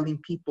been telling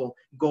people,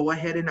 go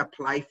ahead and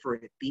apply for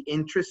it. The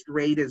interest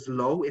rate is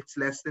low. It's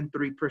less than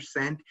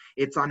 3%.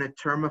 It's on a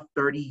term of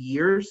 30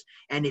 years.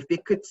 And if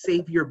it could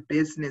save your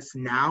business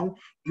now,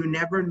 you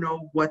never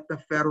know what the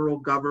federal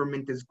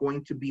government is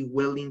going to be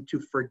willing to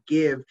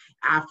forgive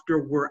after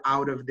we're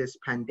out of this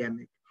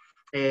pandemic.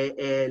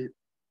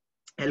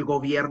 El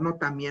gobierno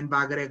también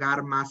va a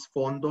agregar más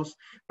fondos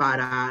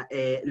para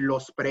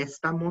los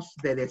préstamos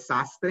de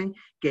desastre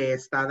que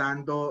está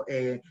dando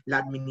la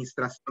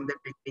administración de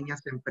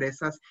pequeñas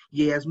empresas,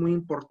 y es muy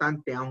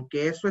importante,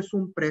 aunque eso es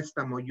un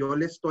préstamo, yo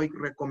le estoy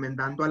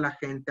recomendando a la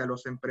gente, a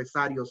los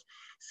empresarios,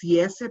 si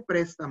ese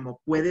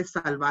préstamo puede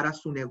salvar a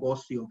su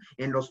negocio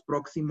en los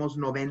próximos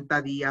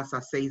 90 días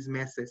a 6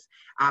 meses,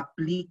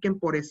 apliquen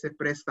por ese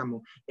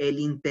préstamo. El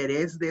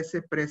interés de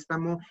ese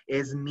préstamo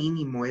es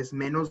mínimo, es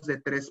menos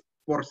de 3%.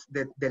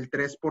 del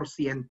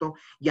 3%,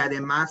 y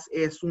además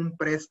es un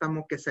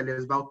préstamo que se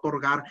les va a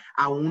otorgar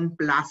a un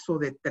plazo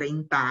de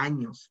 30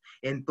 años.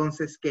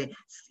 Entonces,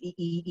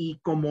 y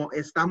como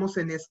estamos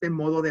en este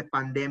modo de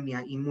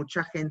pandemia y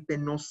mucha gente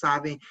no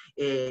sabe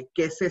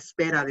qué se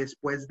espera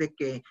después de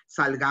que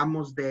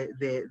salgamos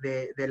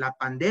de la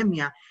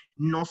pandemia,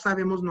 no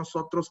sabemos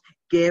nosotros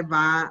qué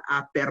va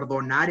a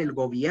perdonar el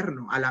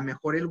gobierno. A lo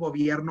mejor el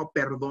gobierno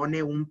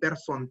perdone un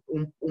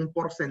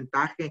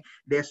porcentaje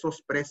de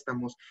esos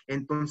préstamos.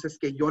 Entonces,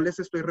 que yo les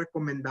estoy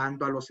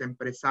recomendando a los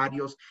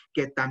empresarios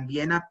que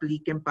también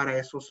apliquen para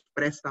esos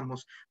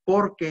préstamos,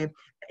 porque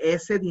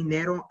ese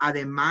dinero,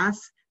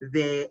 además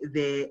de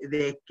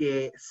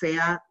que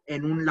sea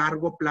en un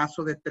largo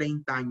plazo de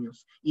 30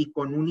 años y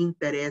con un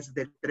interés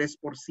del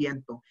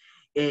 3%,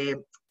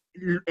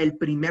 el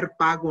primer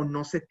pago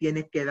no se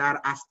tiene que dar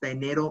hasta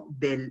enero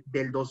del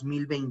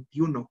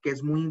 2021, que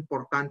es muy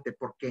importante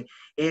porque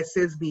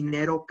ese es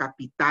dinero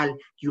capital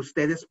que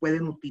ustedes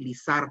pueden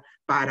utilizar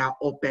para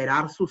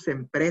operar sus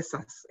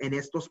empresas en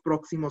estos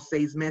próximos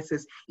 6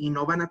 meses y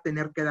no van a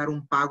tener que dar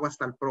un pago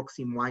hasta el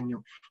próximo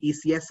año. Y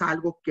si es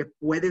algo que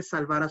puede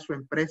salvar a su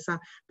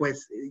empresa,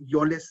 pues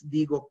yo les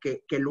digo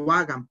que lo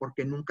hagan,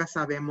 porque nunca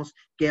sabemos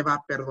qué va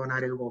a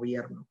perdonar el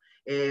gobierno.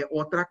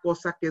 Otra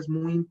cosa que es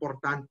muy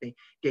importante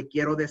que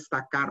quiero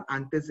destacar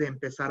antes de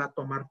empezar a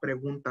tomar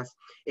preguntas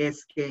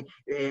es que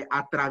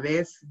a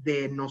través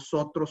de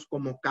nosotros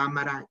como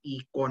Cámara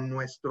y con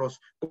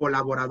nuestros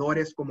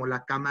colaboradores como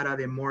la Cámara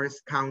de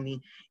Morris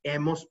County,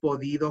 hemos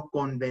podido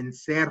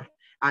convencer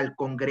al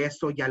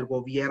Congreso y al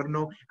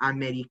gobierno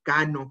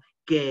americano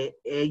que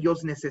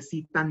ellos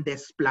necesitan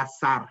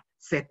desplazar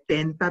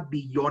 70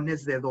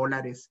 billones de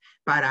dólares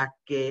para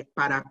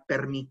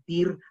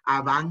permitir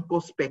a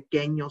bancos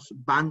pequeños,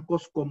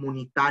 bancos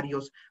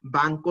comunitarios,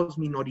 bancos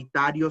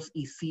minoritarios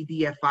y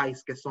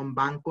CDFIs, que son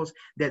bancos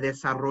de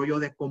desarrollo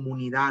de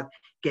comunidad,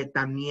 que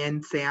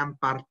también sean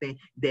parte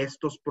de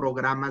estos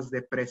programas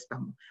de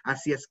préstamo.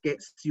 Así es que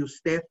si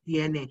usted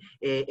tiene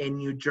en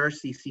New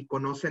Jersey, si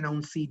conocen a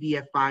un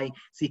CDFI,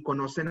 si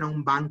conocen a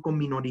un banco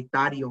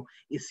minoritario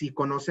y si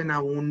conocen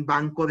a un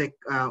banco de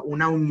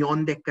una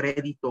unión de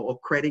crédito o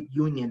credit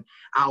union,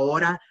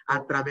 ahora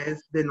a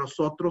través de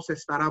nosotros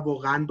estar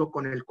abogando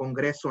con el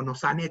Congreso,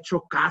 nos han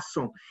hecho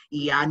caso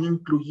y han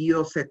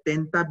incluido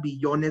 70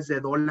 billones de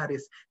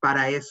dólares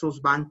para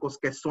esos bancos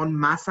que son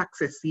más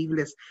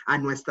accesibles a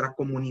nuestra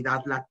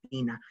comunidad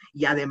latina.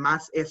 Y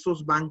además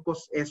esos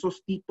bancos,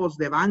 esos tipos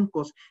de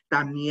bancos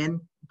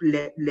también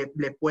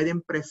le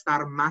pueden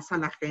prestar más a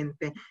la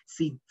gente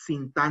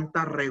sin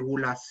tanta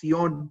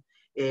regulación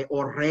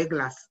o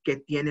reglas que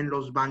tienen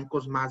los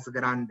bancos más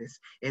grandes.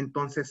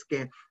 Entonces,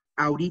 que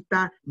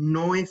ahorita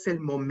no es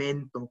el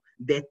momento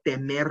de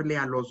temerle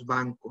a los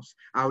bancos.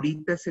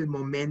 Ahorita es el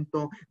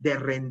momento de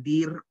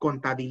rendir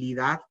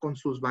contabilidad con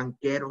sus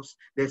banqueros,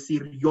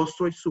 decir, yo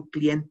soy su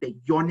cliente,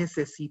 yo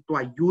necesito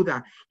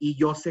ayuda y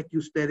yo sé que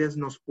ustedes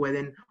nos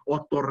pueden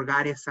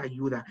otorgar esa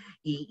ayuda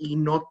y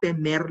no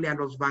temerle a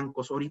los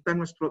bancos. Ahorita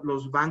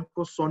los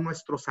bancos son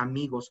nuestros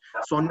amigos,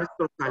 son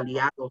nuestros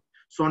aliados,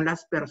 son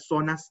las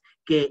personas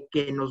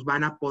que nos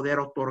van a poder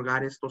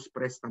otorgar estos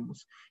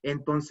préstamos.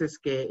 Entonces,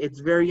 que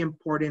it's very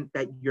important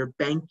that your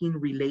banking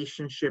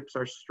relationships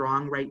are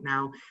strong right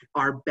now.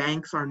 Our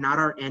banks are not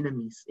our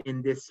enemies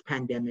in this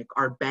pandemic.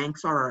 Our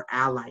banks are our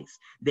allies.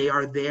 They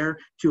are there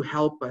to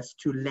help us,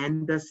 to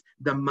lend us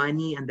the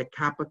money and the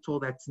capital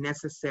that's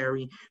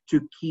necessary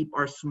to keep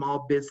our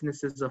small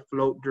businesses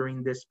afloat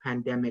during this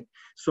pandemic.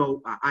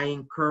 So I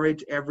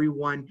encourage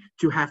everyone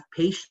to have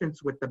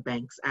patience with the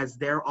banks as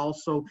they're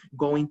also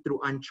going through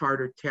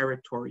uncharted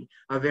territory.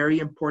 A very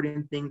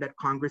important thing that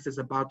Congress is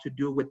about to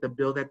do with the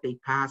bill that they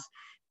passed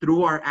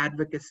through our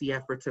advocacy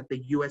efforts at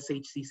the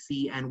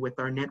USHCC and with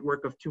our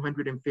network of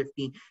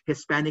 250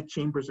 Hispanic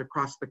chambers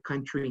across the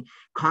country,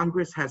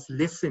 Congress has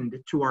listened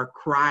to our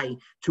cry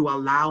to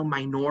allow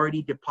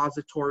minority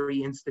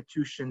depository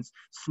institutions,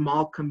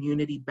 small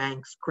community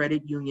banks,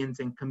 credit unions,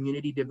 and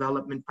community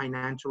development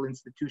financial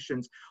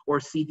institutions, or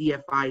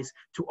CDFIs,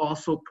 to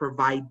also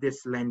provide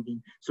this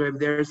lending. So if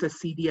there's a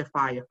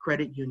CDFI, a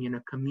credit union,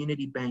 a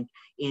community bank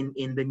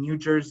in the New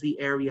Jersey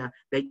area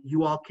that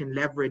you all can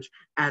leverage,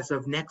 as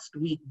of next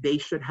week, they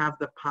should have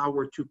the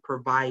power to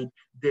provide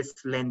this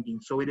lending.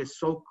 So it is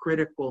so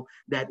critical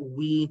that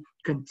we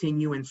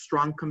continue in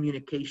strong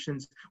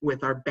communications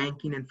with our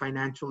banking and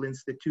financial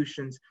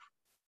institutions,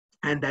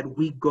 and that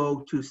we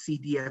go to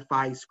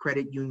CDFIs,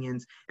 credit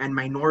unions, and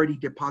minority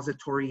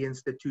depository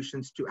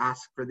institutions to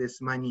ask for this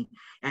money.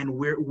 And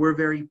we're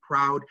very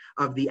proud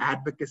of the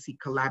advocacy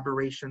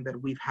collaboration that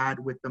we've had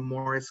with the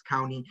Morris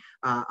County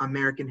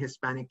American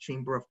Hispanic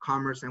Chamber of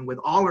Commerce and with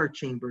all our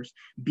chambers,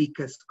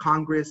 because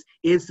Congress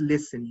is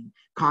listening.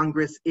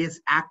 Congress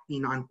is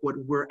acting on what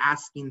we're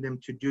asking them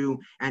to do,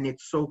 and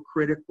it's so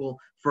critical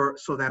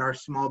so that our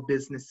small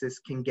businesses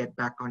can get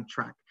back on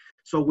track.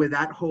 So with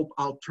that, Hope,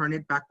 I'll turn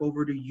it back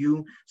over to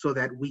you so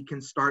that we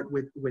can start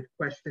with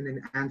question and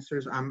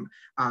answers.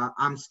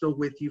 I'm still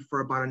with you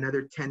for about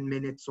another 10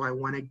 minutes, so I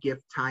want to give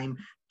time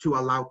to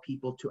allow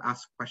people to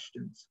ask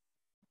questions.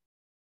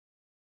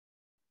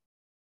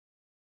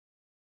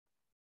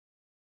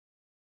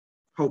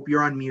 Hope,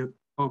 you're on mute.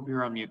 Hope,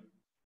 you're on mute.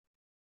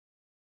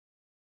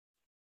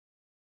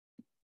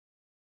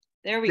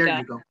 There we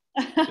There go.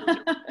 you go.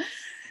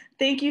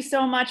 Thank you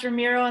so much,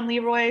 Ramiro and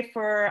Leroy,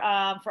 for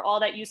all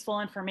that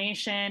useful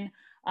information.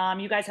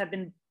 You guys have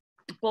been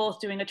both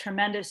doing a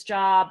tremendous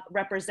job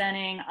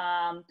representing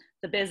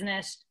the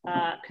business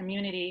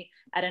community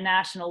at a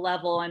national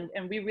level,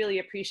 and we really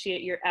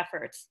appreciate your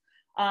efforts.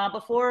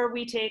 Before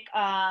we take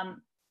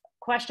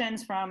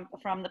questions from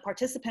the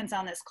participants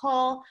on this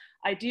call,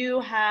 I do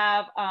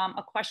have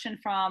a question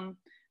from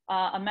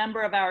a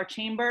member of our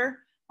chamber,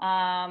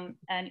 and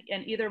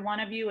either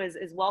one of you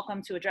is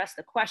welcome to address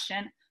the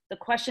question. The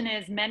question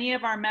is, many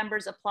of our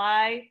members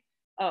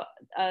many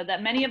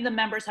of the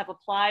members have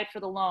applied for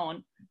the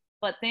loan,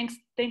 but think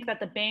that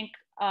the bank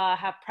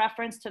have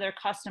preference to their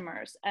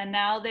customers, and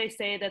now they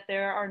say that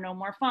there are no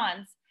more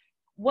funds.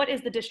 What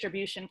is the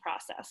distribution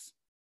process?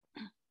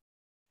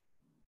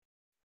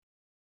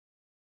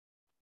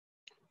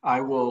 I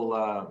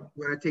will.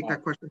 You want to take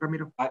that question,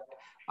 Ramiro?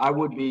 I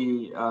would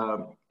be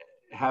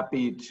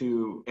happy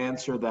to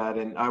answer that,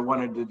 and I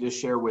wanted to just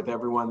share with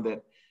everyone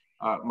that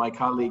my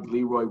colleague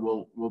Leroy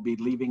will be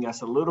leaving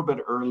us a little bit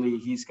early.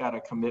 He's got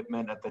a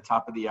commitment at the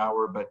top of the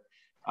hour, but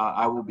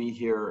I will be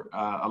here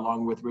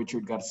along with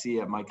Richard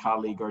Garcia, my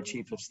colleague, our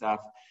chief of staff.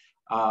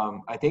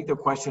 I think the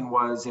question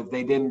was if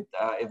they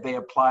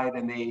applied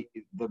and the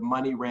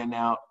money ran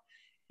out,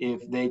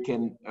 if they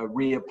can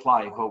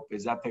reapply. Hope,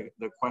 is that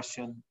the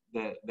question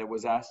that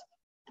was asked?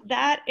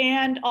 That,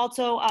 and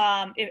also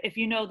if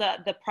you know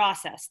the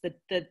process,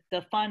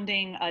 the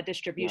funding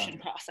distribution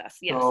process.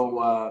 Yes.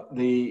 So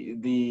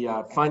the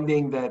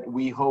funding that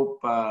we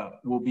hope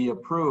will be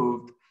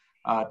approved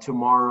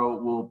tomorrow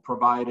will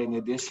provide an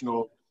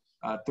additional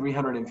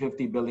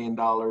 $350 billion.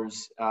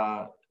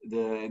 The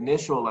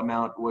initial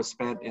amount was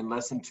spent in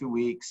less than 2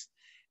 weeks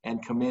and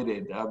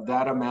committed. Of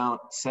that amount,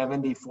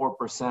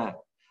 74%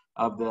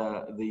 of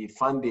the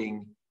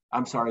funding,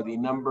 the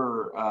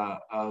number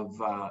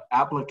of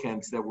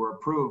applicants that were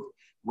approved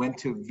went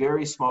to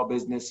very small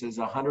businesses,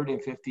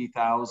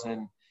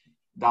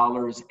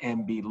 $150,000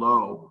 and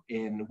below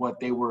in what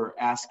they were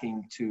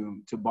asking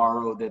to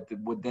borrow, that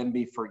would then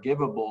be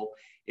forgivable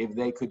if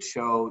they could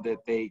show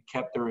that they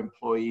kept their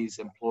employees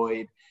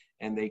employed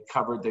and they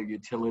covered their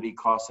utility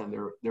costs and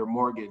their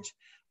mortgage.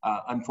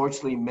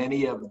 Unfortunately,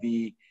 many of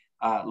the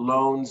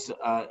loans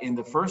in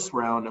the first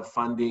round of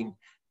funding,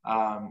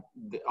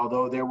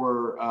 although there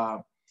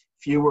were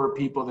fewer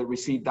people that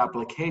received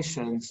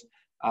applications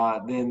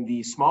than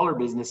the smaller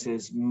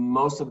businesses,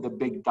 most of the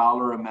big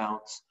dollar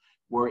amounts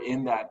were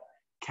in that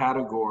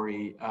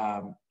category.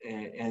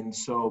 And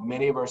so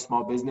many of our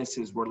small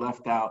businesses were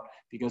left out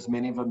because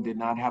many of them did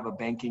not have a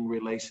banking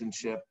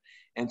relationship.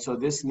 And so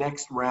this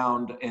next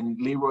round,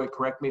 and Leroy,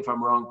 correct me if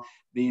I'm wrong,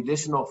 the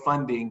additional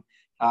funding,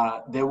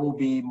 there will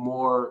be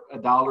more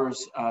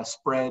dollars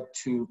spread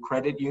to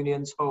credit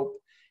unions, Hope,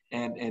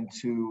 and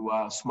to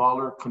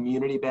smaller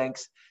community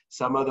banks.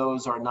 Some of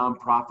those are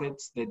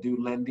nonprofits that do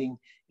lending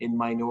in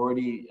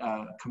minority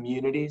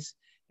communities.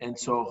 And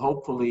so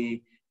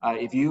hopefully,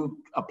 if you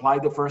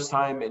applied the first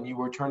time and you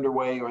were turned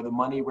away or the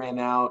money ran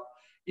out,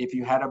 if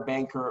you had a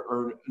banker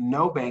or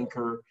no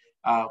banker,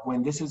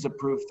 when this is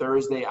approved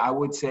Thursday, I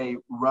would say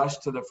rush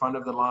to the front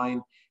of the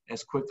line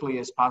as quickly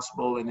as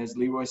possible. And as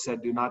Leroy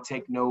said, do not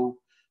take no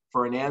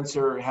for an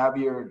answer. Have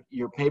your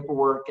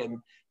paperwork. And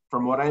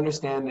from what I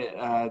understand,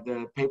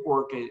 the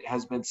paperwork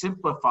has been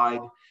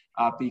simplified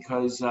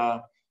because,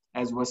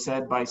 as was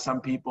said by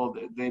some people,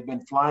 they've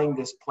been flying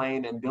this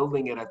plane and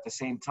building it at the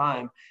same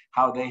time,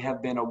 how they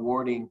have been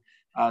awarding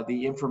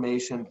the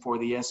information for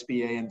the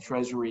SBA and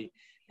Treasury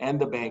and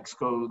the banks.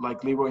 So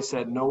like Leroy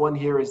said, no one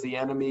here is the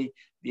enemy.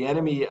 The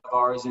enemy of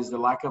ours is the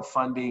lack of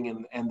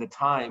funding and the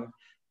time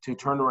to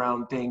turn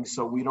around things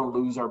so we don't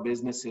lose our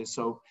businesses.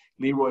 So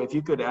Leroy, if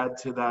you could add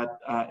to that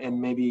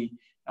and maybe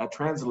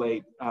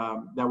translate,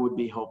 that would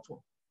be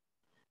helpful.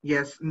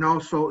 Yes, no,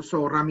 so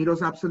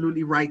Ramiro's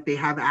absolutely right. They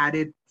have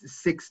added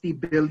 $60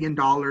 billion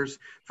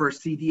for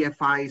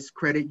CDFIs,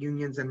 credit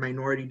unions, and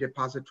minority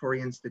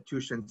depository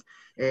institutions.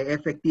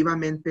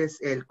 Efectivamente,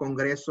 el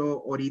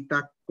Congreso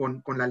ahorita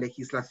con la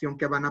legislación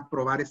que van a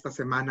aprobar esta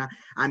semana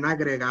han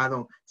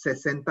agregado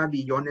 $60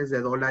 billones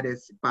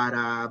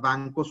para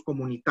bancos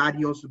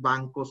comunitarios,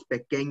 bancos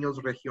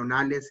pequeños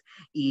regionales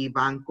y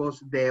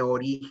bancos de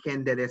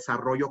origen de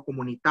desarrollo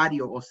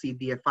comunitario o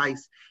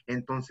CDFIs.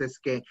 Entonces,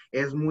 que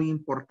es muy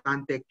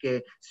importante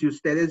que si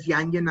ustedes ya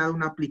han llenado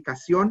una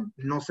aplicación,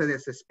 no se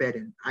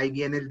desesperen, ahí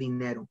viene el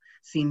dinero.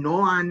 Si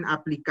no han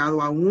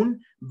aplicado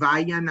aún,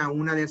 vayan a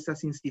una de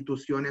estas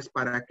instituciones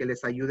para que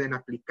les ayuden a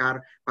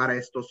aplicar para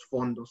estos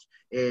fondos,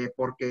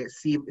 porque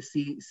sí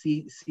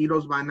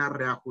los van a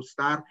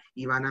reajustar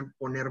y van a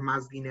poner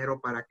más dinero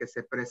para que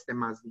se preste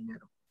más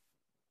dinero.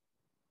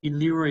 Y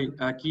Leroy,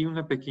 aquí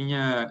una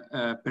pequeña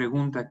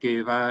pregunta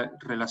que va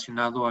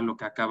relacionado a lo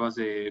que acabas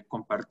de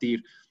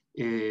compartir.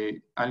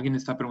 Alguien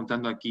está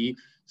preguntando aquí,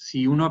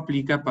 si uno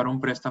aplica para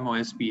un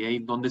préstamo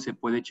SBA, ¿dónde se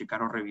puede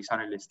checar o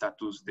revisar el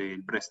estatus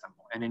del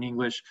préstamo? And in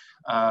English,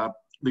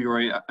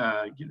 Leroy,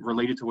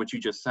 related to what you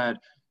just said,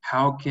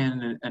 how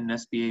can an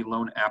SBA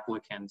loan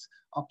applicant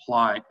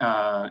apply,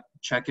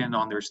 check in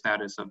on their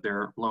status of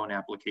their loan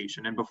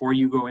application? And before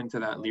you go into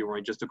that,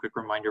 Leroy, just a quick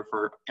reminder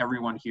for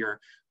everyone here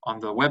on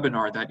the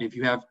webinar that if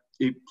you have,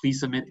 please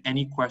submit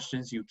any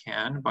questions you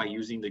can by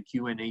using the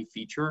Q&A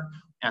feature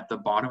at the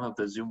bottom of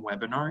the Zoom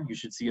webinar. You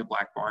should see a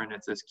black bar and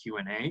it says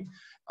Q&A.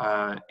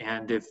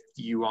 And if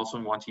you also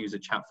want to use a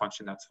chat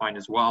function, that's fine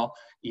as well.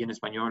 Y en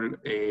español,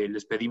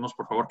 les pedimos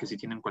por favor que si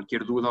tienen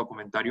cualquier duda o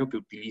comentario que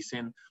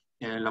utilicen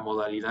la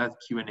modalidad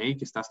Q&A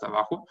que está hasta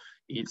abajo,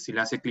 y si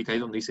le hace clic ahí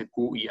donde dice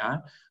Q y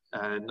A,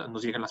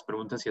 nos llegan las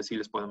preguntas y así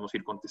les podemos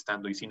ir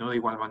contestando. Y si no, de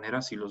igual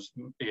manera, si los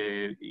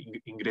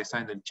ingresa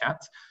en el chat,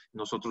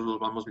 nosotros los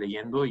vamos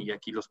leyendo y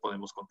aquí los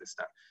podemos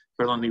contestar.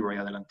 Perdón, Leroy,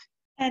 adelante.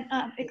 And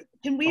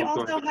can we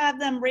also have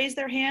them raise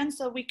their hands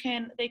so they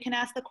can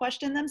ask the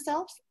question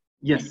themselves?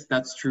 Yes,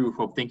 that's true,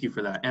 Hope. Thank you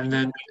for that. And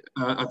then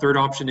a third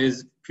option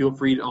is feel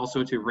free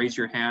also to raise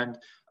your hand.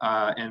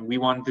 And we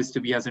want this to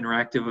be as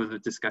interactive of a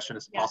discussion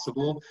as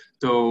possible.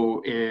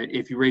 So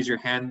if you raise your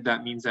hand,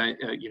 that means that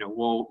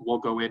we'll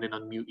go in and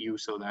unmute you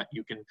so that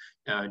you can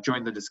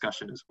join the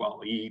discussion as well.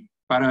 Y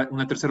para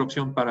una tercera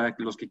opción, para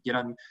los que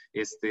quieran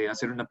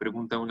hacer una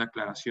pregunta, una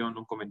aclaración,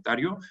 un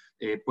comentario,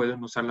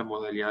 pueden usar la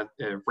modalidad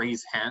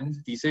raise hand.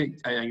 Dice,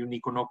 hay un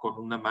icono con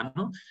una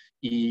mano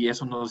y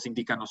eso nos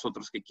indica a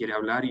nosotros que quiere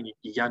hablar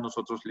y ya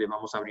nosotros le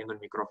vamos abriendo el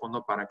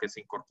micrófono para que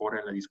se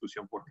incorpore a la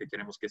discusión porque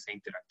queremos que sea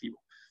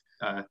interactivo.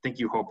 Thank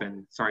you, Hope,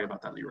 and sorry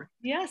about that, Leroy.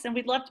 Yes, and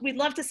we'd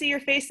love to see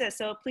your faces.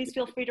 So please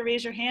feel free to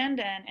raise your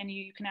hand and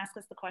you can ask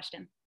us the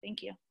question.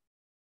 Thank you.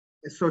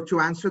 So to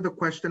answer the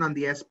question on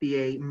the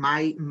SBA,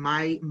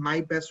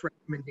 my best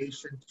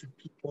recommendation to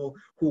people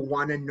who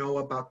want to know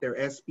about their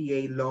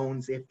SBA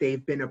loans, if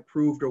they've been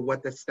approved or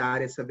what the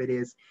status of it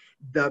is,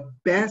 the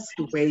best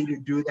way to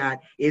do that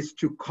is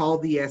to call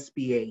the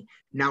SBA.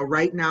 Now,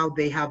 right now,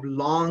 they have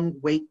long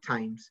wait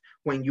times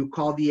when you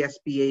call the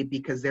SBA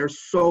because they're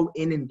so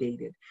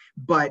inundated.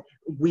 But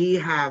we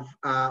have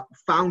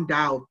found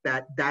out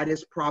that that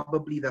is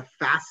probably the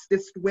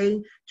fastest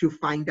way to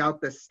find out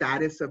the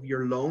status of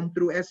your loan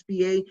through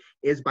SBA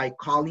is by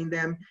calling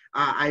them.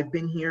 I've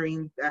been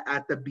hearing that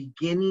at the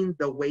beginning,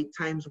 the wait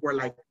times were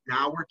like an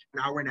hour to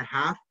an hour and a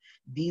half.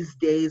 These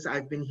days,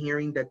 I've been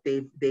hearing that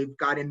they've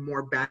gotten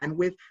more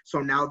bandwidth.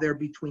 So now they're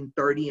between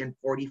 30 and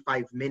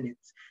 45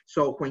 minutes.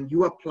 So when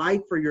you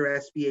applied for your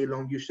SBA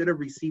loan, you should have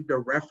received a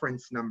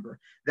reference number.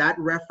 That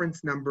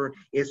reference number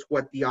is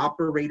what the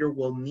operator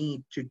will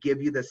need to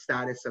give you the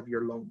status of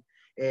your loan.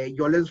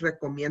 Yo les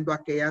recomiendo a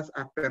aquellas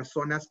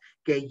personas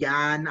que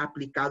ya han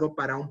aplicado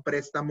para un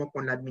préstamo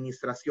con la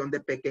administración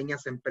de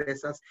pequeñas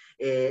empresas.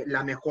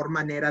 La mejor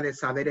manera de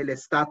saber el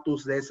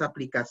estatus de esa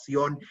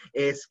aplicación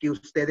es que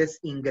ustedes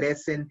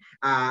ingresen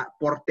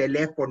por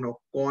teléfono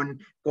con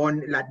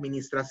la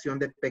administración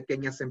de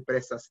pequeñas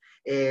empresas.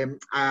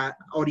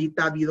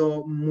 Ahorita ha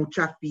habido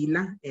mucha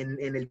fila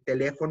en el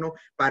teléfono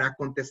para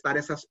contestar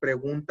esas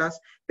preguntas,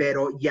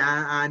 pero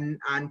ya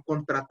han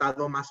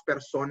contratado más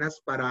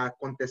personas para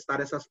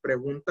contestar esas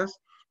preguntas.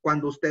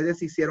 Cuando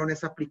ustedes hicieron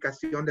esa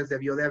aplicación, les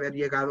debió de haber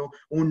llegado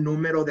un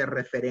número de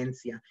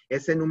referencia.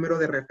 Ese número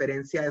de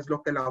referencia es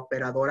lo que la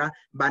operadora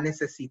va a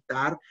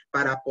necesitar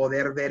para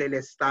poder ver el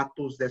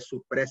estatus de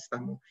su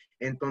préstamo.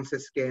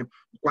 Entonces, que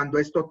cuando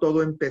esto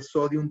todo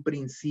empezó de un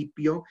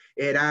principio,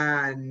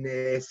 eran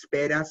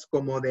esperas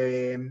como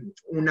de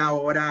 1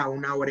 hora a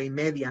 1 hora y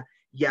media.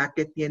 Ya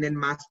que tienen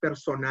más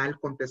personal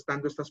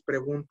contestando estas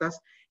preguntas,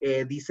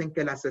 dicen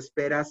que las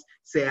esperas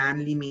se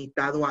han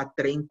limitado a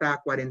 30 a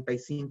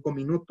 45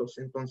 minutos.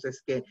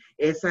 Entonces, que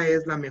esa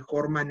es la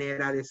mejor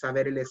manera de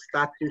saber el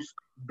estatus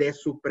de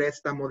su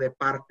préstamo de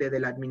parte de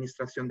la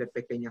Administración de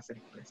Pequeñas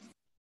Empresas.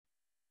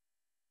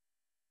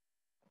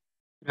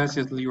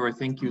 Gracias, Leroy.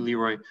 Thank you,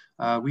 Leroy.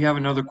 We have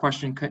another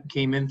question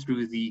came in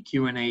through the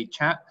Q&A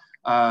chat.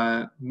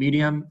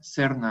 Miriam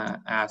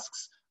Serna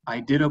asks, I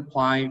did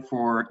apply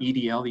for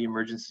EDL,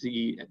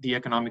 the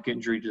Economic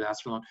Injury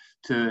Disaster Loan,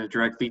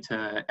 directly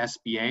to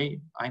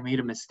SBA. I made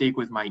a mistake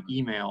with my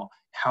email.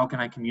 How can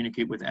I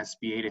communicate with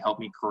SBA to help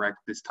me correct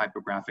this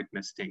typographic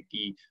mistake?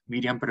 Y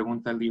Miriam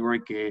pregunta a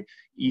Leroy que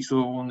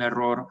hizo un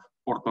error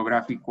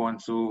ortográfico en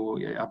su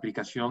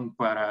aplicación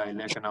para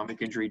el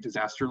Economic Injury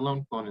Disaster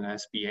Loan con la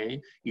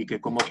SBA y que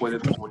cómo puede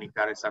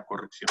comunicar esa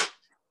corrección.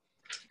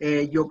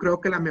 Yo creo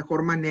que la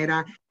mejor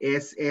manera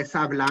es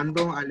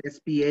hablando al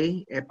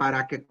SBA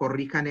para que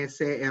corrijan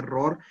ese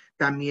error.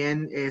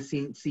 También,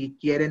 si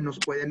quieren, nos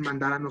pueden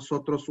mandar a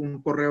nosotros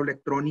un correo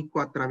electrónico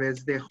a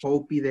través de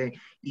Hope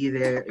y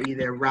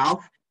de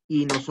Ralph.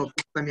 Y nosotros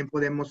también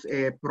podemos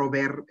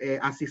proveer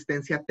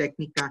asistencia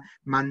técnica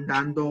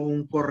mandando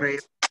un correo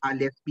al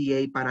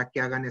SBA para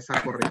que hagan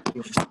esa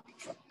corrección.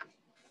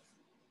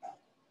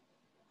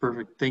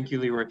 Perfect. Thank you,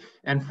 Leroy.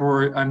 And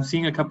I'm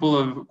seeing a couple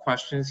of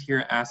questions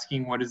here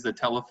asking what is the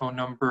telephone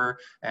number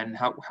and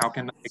how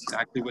can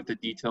exactly what the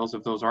details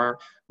of those are.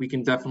 We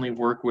can definitely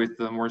work with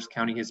the Morris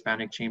County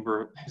Hispanic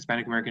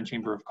American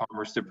Chamber of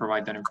Commerce to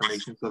provide that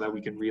information so that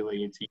we can relay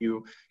it to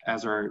you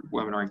as our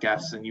webinar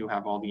guests and you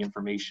have all the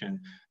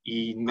information.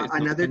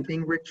 Another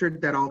thing,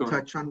 Richard, that I'll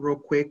touch on real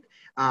quick,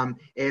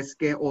 es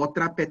que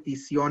otra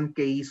petición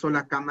que hizo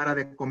la Cámara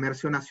de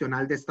Comercio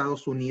Nacional de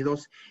Estados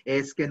Unidos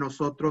es que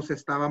nosotros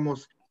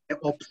estábamos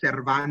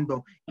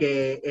observando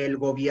que el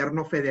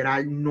gobierno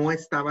federal no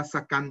estaba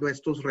sacando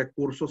estos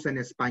recursos en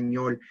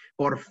español.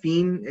 Por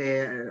fin,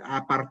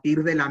 a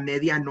partir de la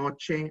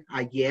medianoche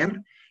ayer,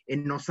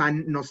 nos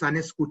han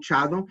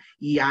escuchado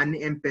y han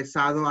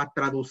empezado a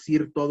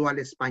traducir todo al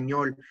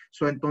español.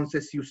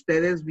 Entonces, si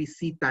ustedes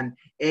visitan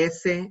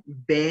sba.gov,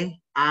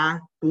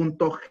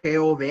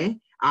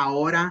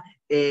 ahora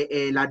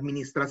la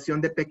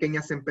Administración de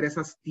Pequeñas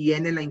Empresas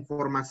tiene la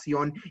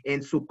información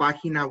en su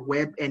página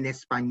web en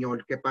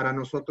español, que para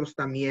nosotros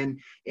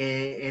también,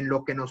 en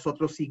lo que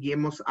nosotros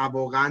seguimos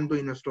abogando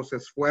y nuestros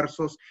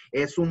esfuerzos,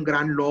 es un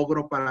gran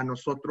logro para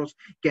nosotros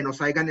que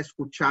nos hayan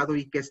escuchado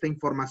y que esta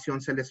información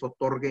se les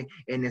otorgue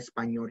en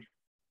español.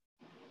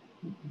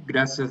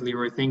 Gracias,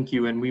 Leroy. Thank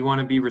you. And we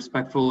want to be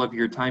respectful of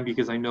your time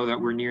because I know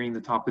that we're nearing the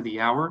top of the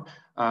hour.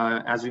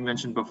 As we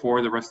mentioned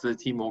before, the rest of the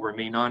team will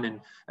remain on. And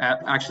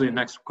actually, the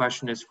next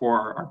question is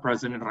for our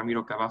president,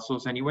 Ramiro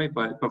Cavazos, anyway.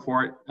 But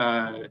before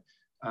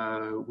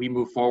we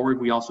move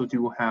forward, we also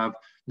do have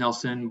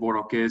Nelson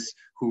Boroques,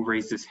 who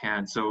raised his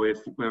hand. So if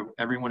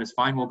everyone is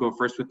fine, we'll go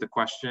first with the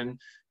question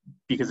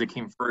because it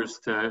came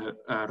first to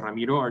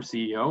Ramiro, our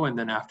CEO, and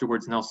then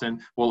afterwards, Nelson,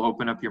 we'll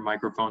open up your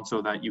microphone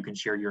so that you can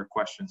share your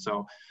question.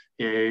 So,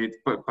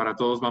 para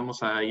todos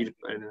vamos a ir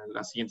en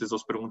las siguientes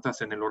dos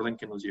preguntas en el orden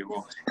que nos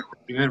llegó.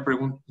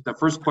 The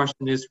first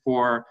question is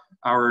for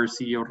our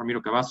CEO, Ramiro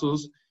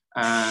Cavazos.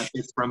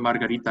 It's from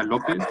Margarita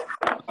Lopez.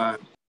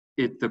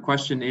 The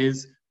question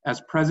is,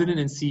 as president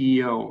and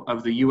CEO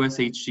of the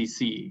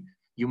USHCC,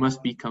 you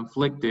must be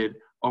conflicted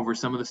over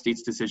some of the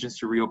state's decisions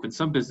to reopen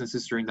some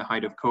businesses during the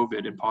height of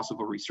COVID and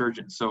possible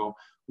resurgence. So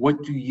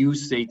what do you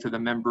say to the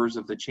members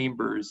of the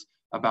chambers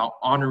about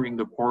honoring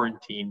the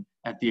quarantine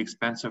at the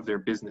expense of their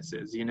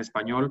businesses? Y en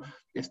español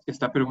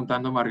está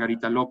preguntando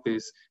Margarita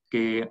López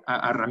que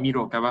a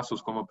Ramiro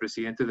Cavazos, como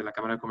presidente de la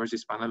Cámara de Comercio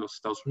Hispana de los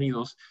Estados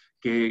Unidos,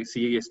 que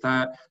si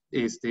está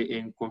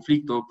en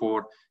conflicto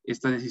por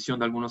esta decisión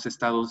de algunos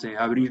estados de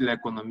abrir la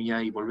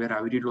economía y volver a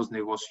abrir los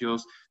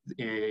negocios,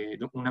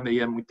 una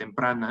medida muy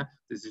temprana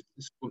desde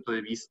su punto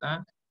de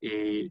vista,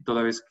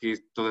 toda vez que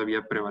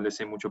todavía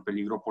prevalece mucho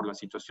peligro por la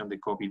situación de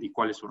COVID. ¿Y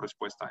cuál es su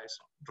respuesta a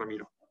eso,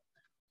 Ramiro?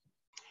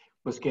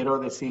 Pues quiero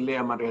decirle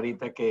a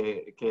Margarita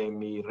que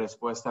mi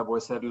respuesta va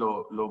a ser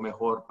lo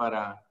mejor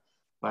para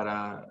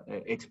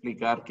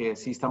explicar que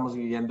sí estamos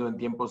viviendo en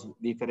tiempos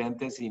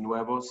diferentes y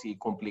nuevos y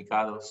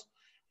complicados.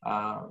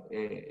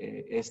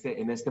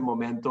 En este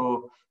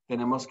momento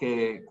tenemos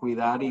que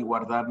cuidar y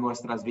guardar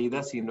nuestras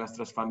vidas y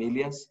nuestras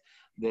familias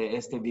de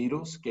este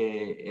virus,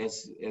 que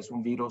es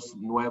un virus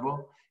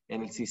nuevo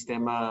en el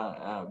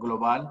sistema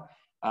global.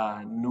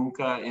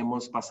 Nunca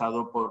hemos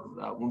pasado por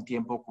un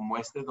tiempo como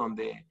este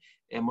donde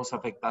hemos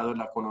afectado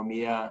la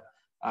economía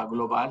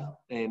global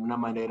en una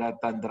manera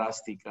tan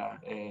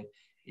drástica.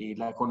 Y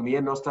la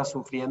economía no está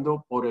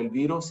sufriendo por el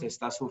virus,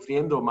 está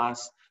sufriendo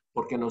más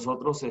porque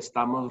nosotros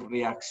estamos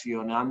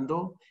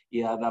reaccionando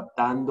y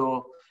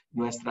adaptando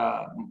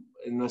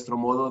nuestro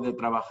modo de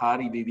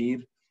trabajar y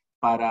vivir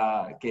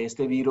para que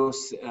este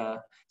virus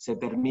se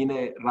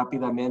termine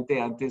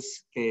rápidamente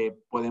antes que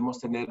podemos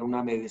tener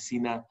una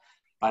medicina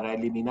para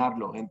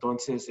eliminarlo.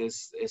 Entonces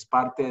es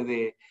parte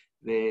de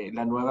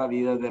la nueva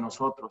vida de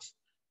nosotros.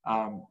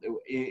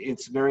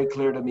 It's very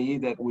clear to me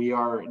that we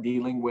are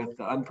dealing with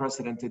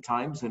unprecedented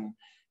times and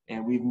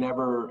we've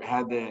never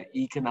had the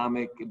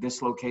economic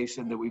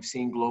dislocation that we've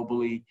seen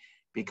globally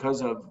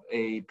because of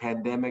a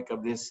pandemic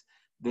of this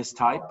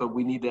type, but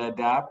we need to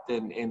adapt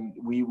and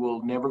we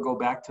will never go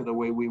back to the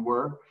way we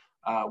were.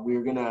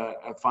 We're gonna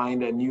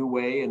find a new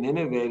way, an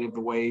innovative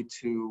way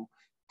to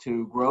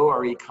grow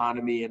our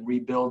economy and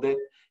rebuild it.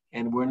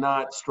 And we're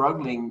not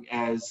struggling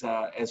as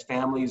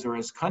families or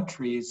as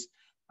countries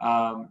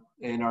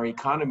in our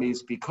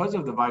economies because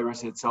of the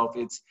virus itself.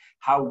 It's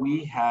how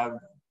we have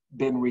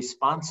been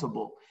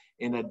responsible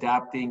in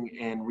adapting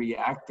and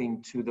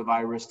reacting to the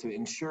virus to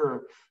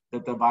ensure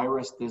that the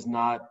virus does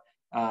not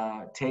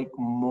take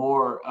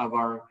more of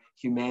our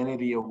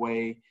humanity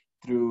away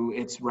through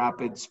its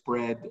rapid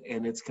spread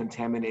and its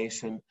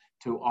contamination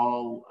to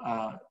all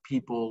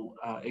people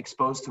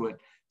exposed to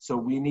it. So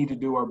we need to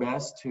do our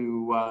best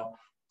to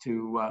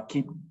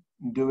keep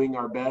doing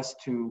our best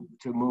to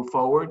move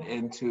forward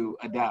and to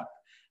adapt.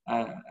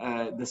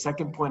 The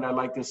second point I'd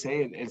like to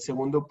say, el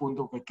segundo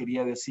punto que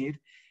quería decir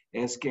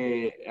es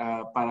que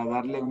para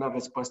darle una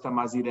respuesta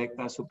más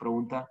directa a su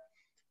pregunta,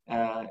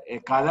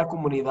 cada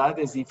comunidad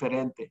es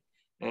diferente.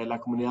 La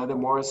comunidad de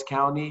Morris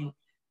County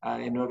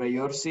en Nueva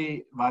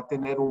Jersey va a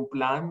tener un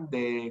plan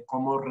de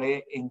cómo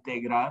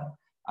reintegrar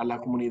a la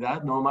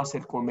comunidad, no más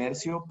el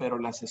comercio, pero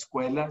las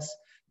escuelas,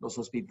 los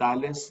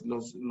hospitales,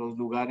 los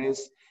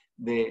lugares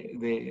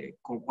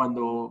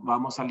cuando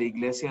vamos a la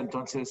iglesia.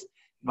 Entonces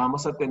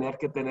vamos a tener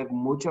que tener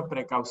mucha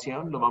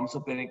precaución, lo vamos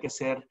a tener que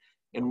hacer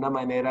en una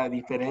manera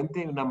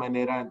diferente, una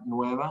manera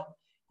nueva,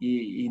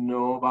 y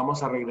no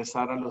vamos a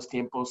regresar a los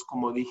tiempos,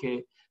 como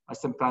dije más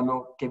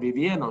temprano, que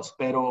vivíamos.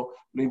 Pero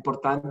lo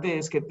importante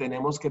es que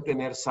tenemos que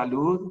tener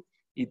salud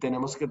y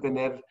tenemos que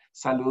tener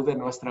salud en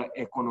nuestra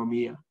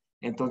economía.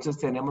 Entonces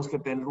tenemos que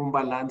tener un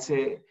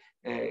balance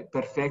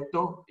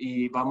perfecto,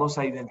 y vamos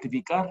a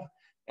identificar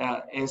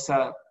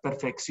esa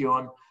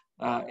perfección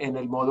en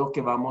el modo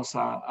que vamos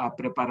a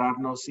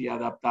prepararnos y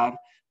adaptar,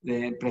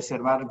 de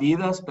preservar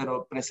vidas,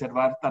 pero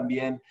preservar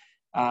también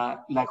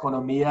la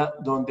economía,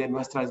 donde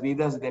nuestras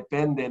vidas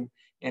dependen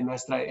en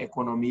nuestra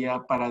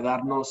economía para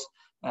darnos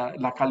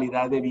la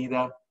calidad de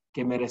vida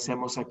que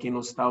merecemos aquí en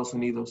los Estados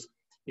Unidos.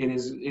 It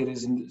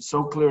is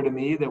so clear to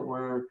me that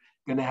we're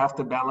going to have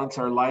to balance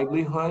our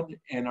livelihood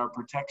and our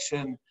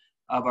protection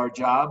of our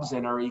jobs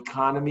and our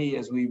economy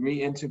as we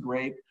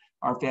reintegrate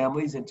our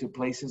families into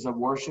places of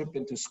worship,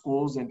 into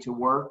schools, into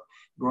work,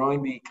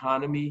 growing the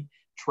economy,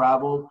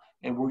 travel,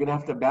 and we're going to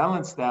have to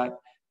balance that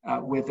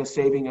with the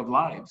saving of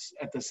lives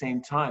at the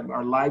same time.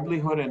 Our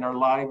livelihood and our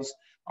lives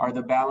are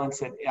the balance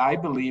that I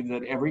believe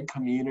that every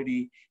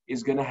community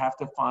is going to have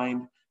to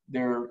find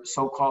their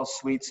so-called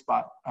sweet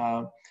spot.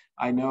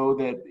 I know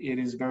that it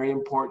is very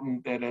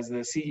important that as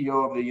the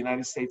CEO of the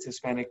United States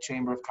Hispanic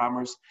Chamber of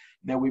Commerce,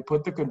 that we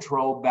put the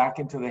control back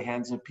into the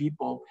hands of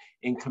people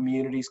in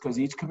communities, because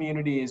each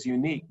community is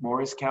unique.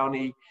 Morris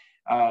County,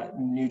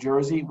 New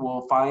Jersey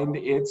will find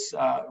its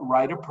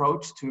right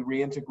approach to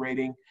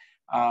reintegrating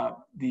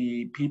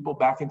the people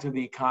back into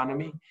the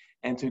economy,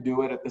 and to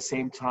do it at the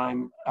same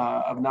time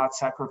of not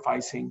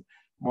sacrificing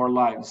more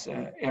lives.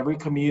 Every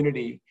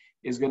community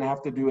is going to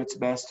have to do its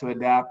best to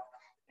adapt,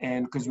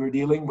 and because we're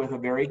dealing with a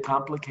very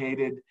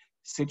complicated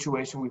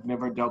situation we've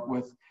never dealt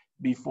with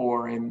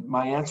before. And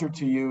my answer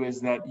to you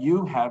is that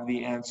you have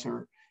the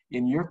answer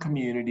in your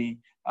community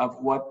of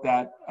what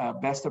that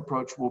best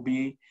approach will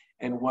be,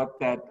 and what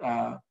that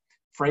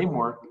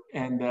framework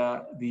and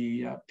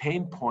the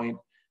pain point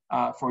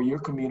for your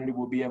community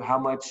will be, of how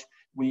much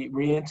we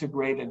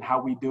reintegrate and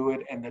how we do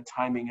it and the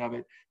timing of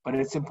it. But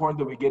it's important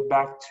that we get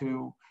back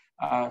to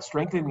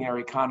strengthening our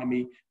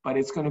economy, but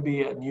it's going to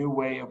be a new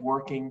way of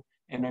working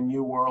in a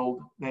new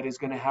world that is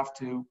going to have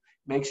to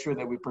make sure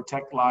that we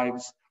protect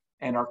lives,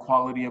 and our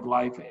quality of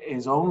life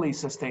is only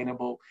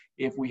sustainable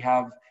if we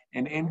have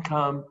an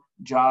income,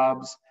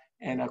 jobs,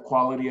 and a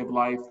quality of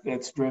life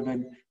that's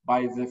driven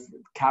by the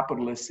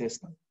capitalist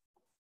system.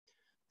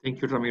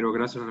 Thank you, Ramiro.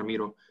 Gracias,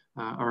 Ramiro.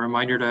 A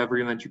reminder to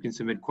everyone that you can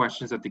submit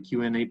questions at the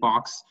Q&A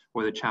box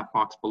or the chat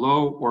box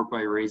below, or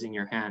by raising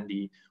your hand.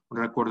 Y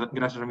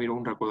gracias, Ramiro.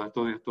 Un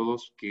recordatorio a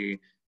todos que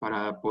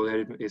para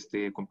poder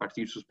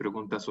compartir sus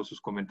preguntas o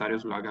sus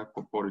comentarios lo haga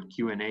por el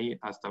Q&A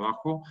hasta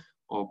abajo,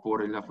 o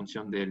por la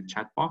función del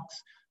chat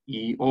box,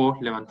 o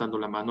levantando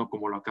la mano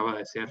como lo acaba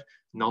de hacer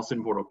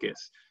Nelson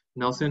Borroquez.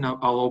 Nelson,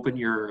 I'll open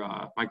your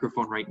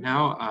microphone right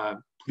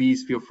now.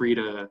 Please feel free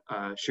to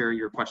share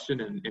your question,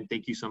 and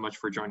thank you so much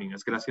for joining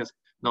us. Gracias,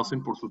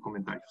 Nelson, por sus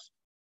comentarios.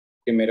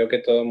 Primero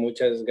que todo,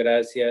 muchas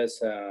gracias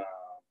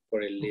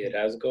por el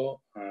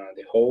liderazgo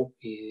de Hope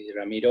y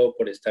Ramiro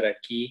por estar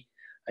aquí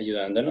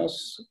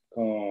ayudándonos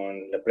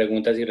con las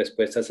preguntas y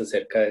respuestas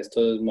acerca de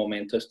estos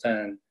momentos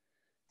tan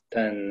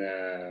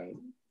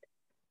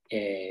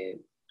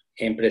en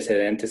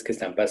precedentes que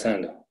están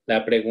pasando.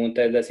 La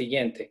pregunta es la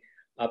siguiente: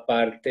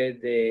 aparte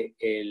de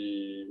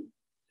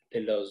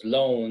los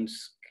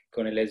loans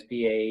con el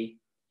SBA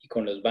y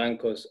con los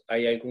bancos,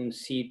 ¿hay algún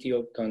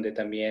sitio donde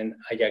también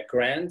haya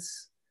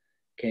grants,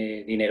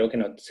 dinero que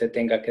no se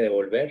tenga que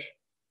devolver?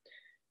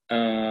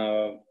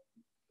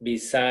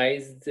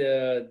 Besides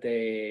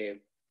the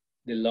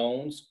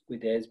loans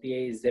with the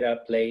SBA, is there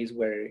a place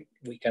where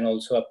we can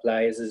also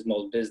apply as a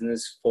small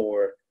business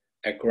for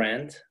a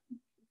grant?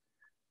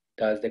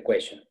 That's the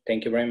question.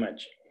 Thank you very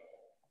much.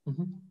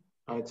 Mm-hmm.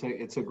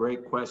 It's a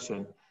great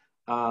question.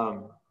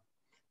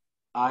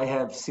 I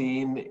have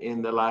seen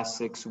in the last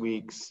 6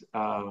 weeks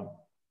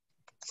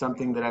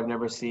something that I've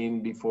never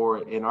seen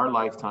before in our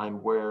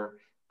lifetime, where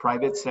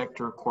private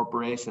sector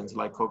corporations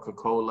like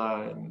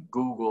Coca-Cola and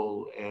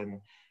Google and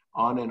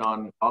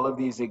on, all of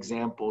these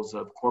examples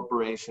of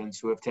corporations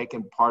who have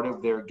taken part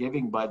of their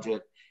giving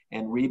budget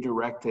and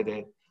redirected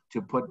it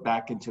to put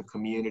back into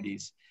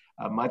communities.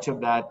 Much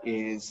of that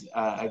is,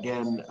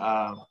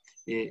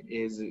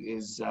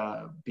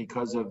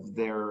 because of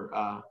their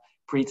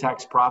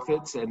pre-tax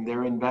profits and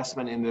their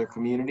investment in their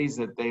communities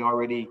that they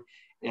already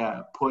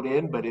put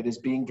in, but it is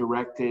being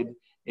directed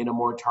in a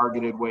more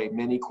targeted way.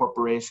 Many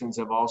corporations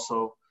have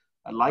also,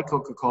 like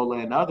Coca-Cola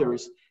and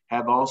others,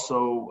 have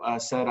also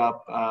set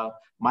up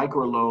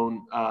microloans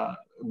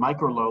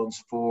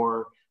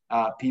for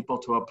people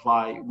to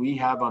apply. We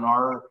have on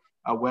our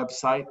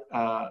website,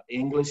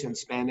 English and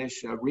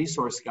Spanish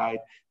resource guide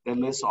that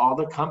lists all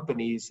the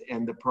companies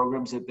and the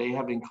programs that they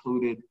have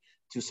included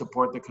to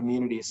support the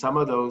community. Some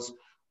of those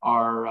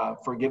are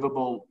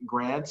forgivable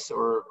grants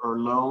or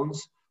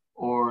loans,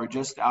 or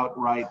just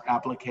outright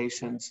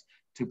applications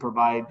to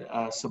provide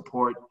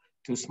support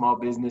to small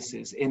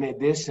businesses, in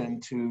addition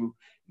to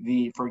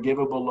the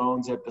forgivable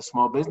loans that the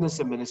Small Business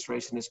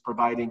Administration is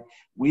providing.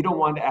 We don't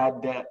want to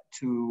add debt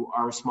to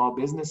our small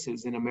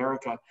businesses in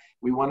America.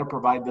 We want to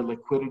provide the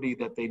liquidity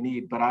that they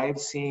need. But I have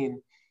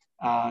seen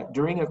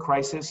during a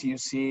crisis, you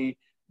see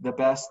the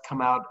best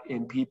come out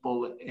in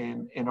people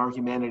in our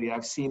humanity.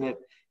 I've seen it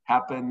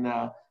happen,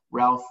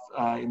 Ralph,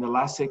 in the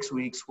last 6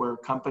 weeks, where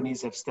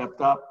companies have stepped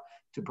up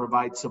to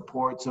provide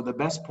support. So the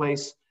best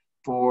place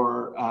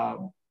for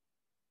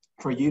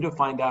you to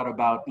find out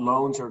about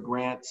loans or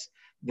grants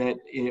that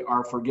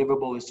are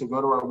forgivable is to go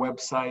to our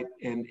website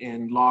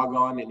and log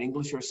on in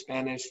English or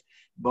Spanish.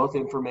 Both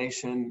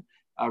information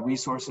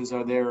resources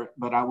are there,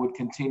 but I would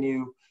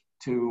continue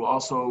to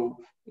also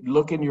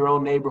look in your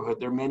own neighborhood.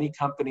 There are many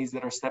companies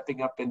that are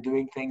stepping up and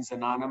doing things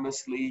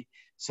anonymously,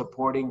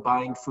 supporting,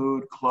 buying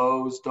food,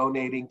 clothes,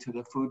 donating to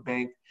the food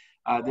bank.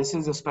 This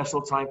is a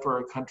special time for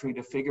our country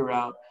to figure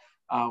out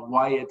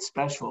why it's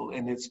special.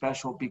 And it's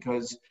special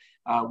because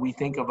we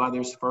think of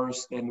others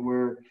first, and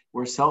we're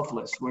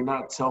selfless. We're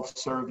not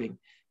self-serving.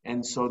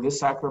 And so this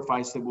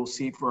sacrifice that we'll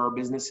see for our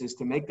businesses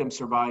to make them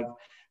survive,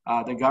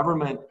 the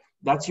government,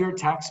 that's your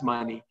tax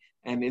money.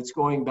 And it's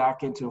going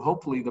back into,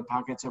 hopefully, the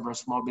pockets of our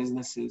small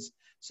businesses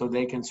so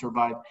they can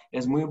survive.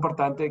 Es muy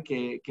importante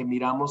que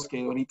miramos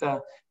que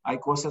ahorita hay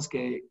cosas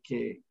que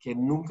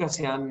nunca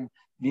se han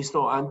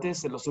visto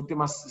antes. En las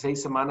últimas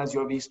 6 semanas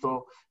yo he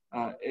visto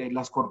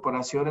las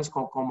corporaciones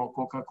como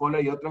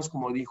Coca-Cola y otras,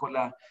 como dijo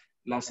la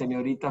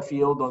señorita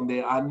Field,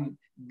 donde han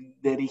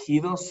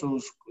dirigido su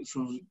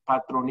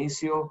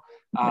patronicio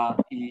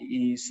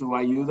y su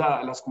ayuda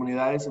a las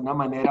comunidades de una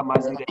manera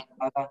más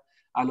directa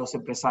a los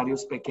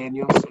empresarios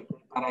pequeños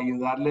para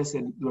ayudarles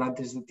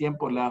durante este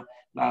tiempo. La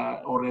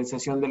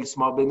organización del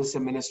Small Business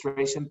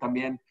Administration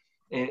también,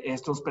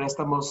 estos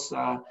préstamos,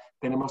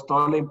 tenemos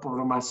toda la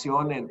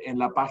información en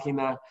la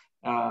página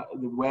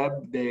web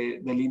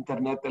del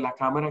internet de la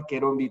Cámara.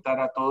 Quiero invitar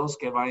a todos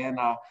que vayan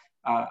a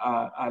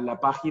la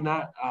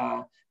página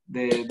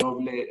de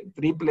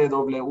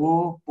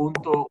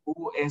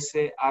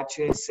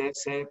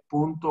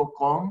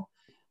www.ushcc.com.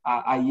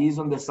 Allí es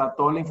donde está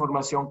toda la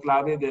información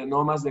clave,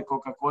 no más de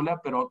Coca-Cola,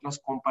 pero otras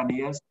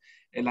compañías,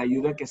 la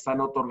ayuda que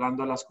están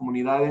otorgando a las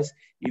comunidades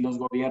y los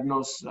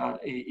gobiernos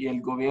y el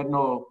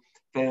gobierno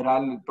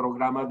federal, el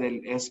programa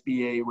del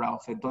SBA,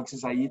 Ralph.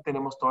 Entonces, allí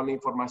tenemos toda la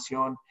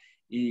información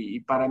y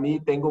para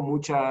mí tengo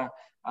mucha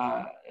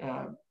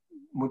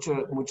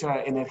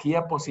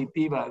energía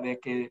positiva de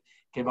que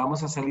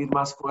vamos a salir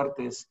más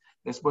fuertes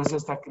después de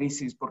esta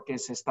crisis, porque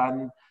se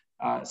están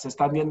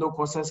viendo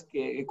cosas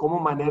como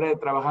manera de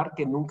trabajar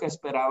que nunca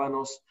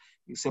esperábamos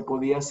se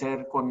podía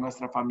hacer con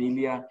nuestra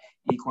familia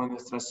y con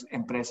nuestras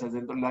empresas.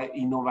 La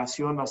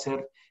innovación va a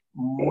ser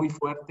muy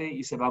fuerte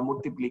y se va a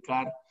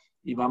multiplicar,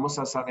 y vamos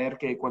a saber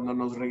que cuando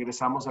nos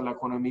regresamos a la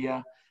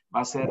economía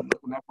va a ser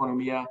una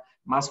economía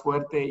más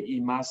fuerte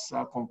y más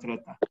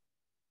concreta.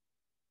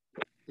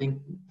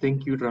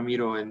 Thank you,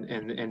 Ramiro,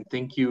 and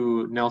thank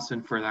you,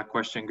 Nelson, for that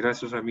question.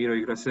 Gracias, Ramiro,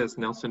 y gracias,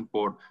 Nelson,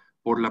 por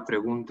la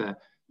pregunta.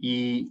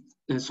 Y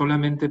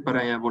solamente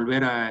para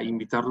volver a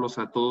invitarlos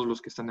a todos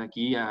los que están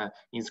aquí a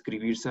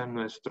inscribirse a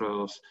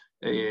nuestros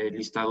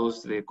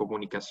listados de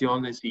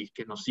comunicaciones y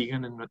que nos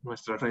sigan en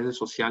nuestras redes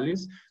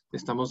sociales.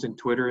 Estamos en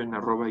Twitter en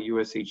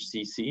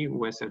 @USHCC,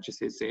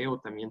 USHCC, o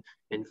también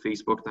en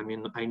Facebook,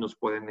 también ahí nos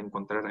pueden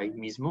encontrar ahí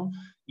mismo.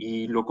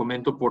 Y lo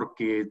comento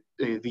porque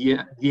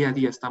día a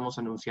día estamos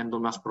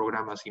anunciando más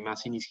programas y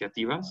más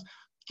iniciativas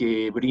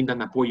que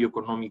brindan apoyo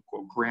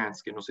económico,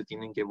 grants que no se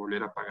tienen que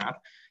volver a pagar.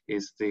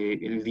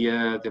 El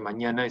día de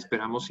mañana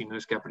esperamos, si no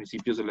es que a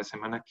principios de la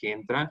semana que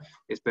entra,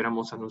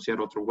 esperamos anunciar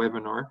otro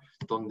webinar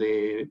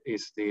donde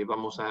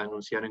vamos a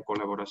anunciar en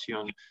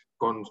colaboración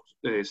con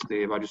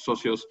varios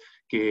socios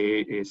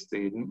que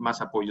más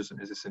apoyos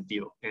en ese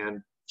sentido.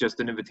 And just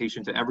an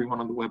invitation to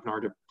everyone on the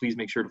webinar to please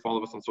make sure to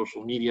follow us on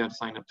social media,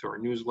 sign up to our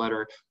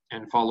newsletter,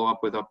 and follow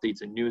up with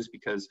updates and news,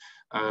 because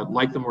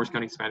like the Morris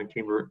County Hispanic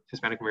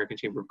American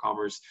Chamber of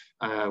Commerce,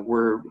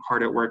 we're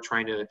hard at work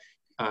trying to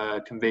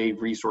convey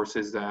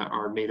resources that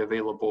are made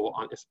available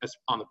on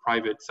the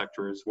private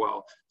sector as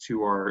well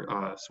to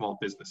our small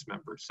business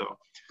members. So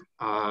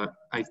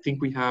I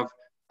think we have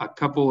a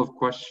couple of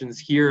questions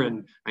here,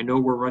 and I know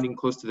we're running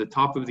close to the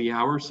top of the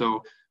hour,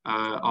 so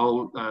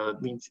I'll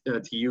lean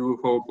to you,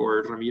 Hope,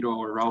 or Ramiro,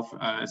 or Ralph,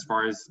 as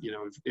far as,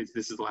 if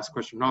this is the last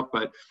question or not.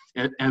 But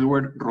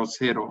Edward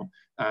Rosero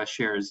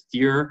shares,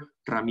 Dear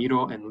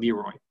Ramiro and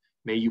Leroy,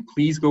 may you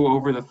please go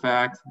over the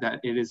fact that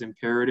it is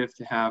imperative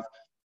to have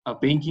a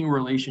banking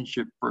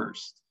relationship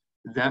first.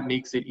 That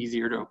makes it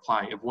easier to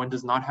apply. If one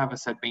does not have a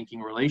set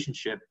banking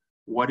relationship,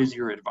 what is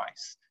your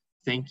advice?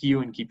 Thank you,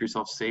 and keep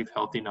yourself safe,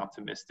 healthy, and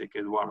optimistic,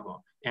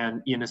 Eduardo.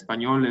 Y en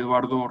español,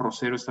 Eduardo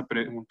Rosero está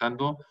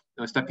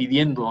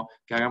pidiendo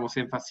que hagamos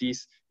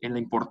énfasis en la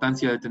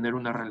importancia de tener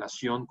una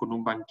relación con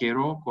un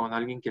banquero, con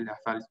alguien que le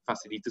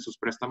facilite sus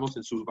préstamos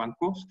en sus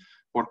bancos,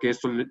 porque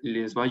esto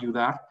les va a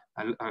ayudar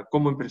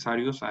como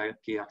empresarios a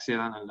que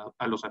accedan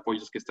a los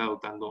apoyos que está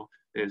dotando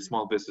el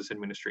Small Business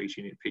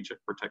Administration y el Paycheck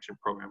Protection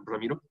Program.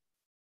 Ramiro.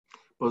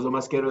 Pues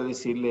nomás quiero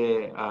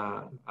decirle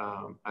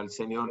al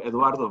señor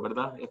Eduardo,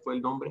 ¿verdad? ¿Fue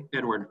el nombre?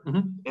 Edward.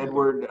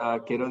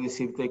 Edward, quiero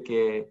decirte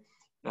que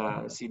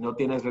si no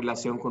tienes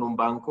relación con un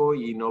banco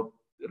y no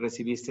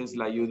recibiste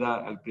la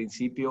ayuda al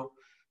principio,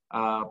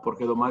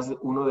 porque nomás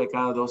 1 de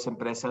cada 2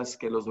 empresas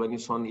que los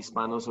dueños son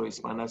hispanos o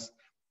hispanas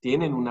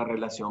tienen una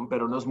relación,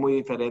 pero no es muy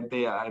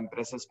diferente a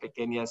empresas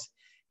pequeñas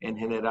en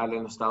general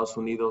en los Estados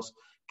Unidos.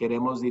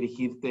 Queremos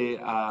dirigirte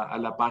a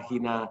la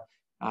página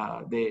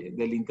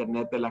del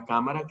internet de la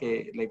Cámara,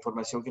 que la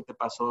información que te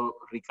pasó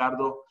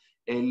Ricardo,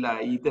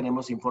 ahí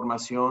tenemos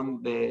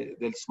información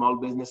del Small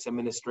Business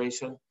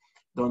Administration,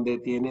 donde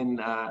tienen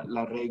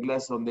las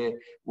reglas, donde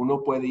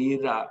uno puede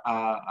ir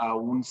a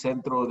un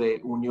centro de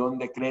unión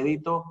de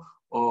crédito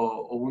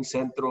o un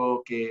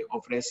centro que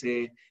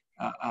ofrece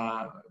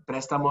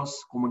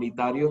préstamos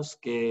comunitarios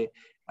que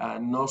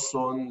no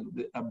son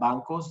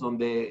bancos,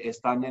 donde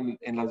están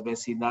en las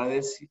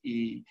vecindades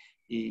y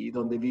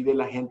donde vive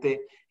la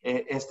gente.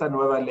 Esta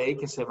nueva ley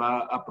que se va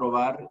a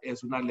aprobar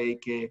es una ley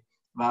que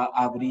va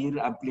a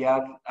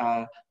ampliar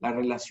la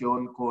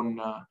relación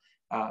con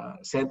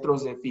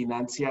centros de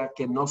financia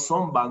que no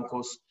son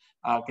bancos,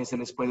 que se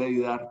les puede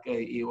ayudar,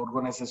 y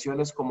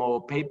organizaciones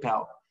como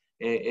PayPal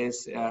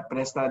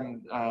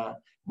prestan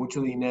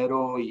mucho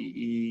dinero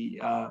y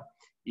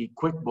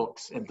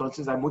QuickBooks.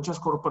 Entonces hay muchas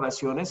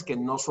corporaciones que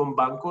no son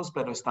bancos,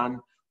 pero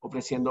están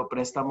ofreciendo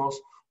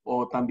préstamos,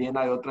 o también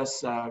hay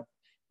otras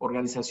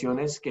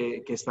organizaciones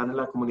que están en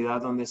la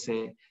comunidad donde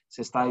se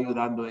está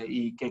ayudando,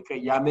 y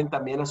que llamen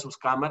también a sus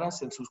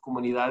cámaras en sus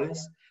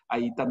comunidades.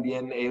 Ahí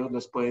también ellos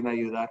les pueden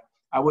ayudar.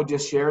 I would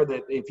just share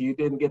that if you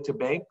didn't get to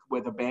bank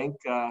with a bank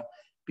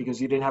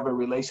because you didn't have a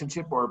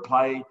relationship or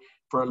apply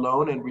for a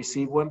loan and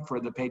receive one for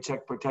the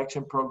Paycheck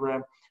Protection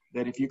Program,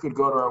 that if you could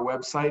go to our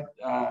website,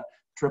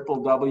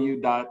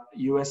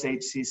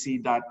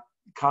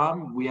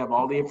 www.ushcc.com. We have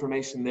all the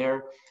information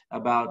there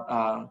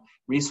about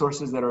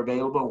resources that are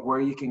available, where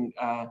you can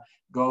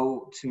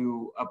go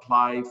to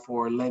apply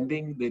for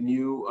lending. The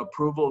new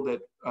approval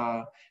that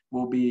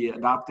will be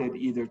adopted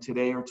either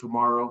today or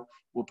tomorrow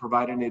will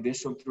provide an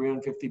additional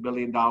 $350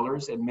 billion.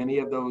 And many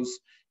of those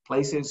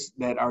places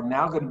that are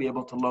now going to be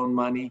able to loan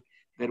money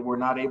that were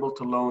not able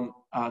to loan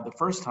the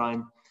first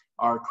time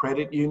are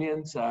credit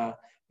unions,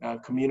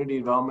 community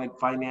development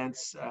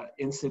finance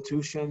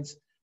institutions,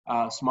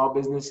 small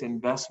business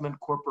investment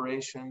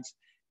corporations,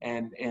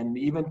 and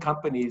even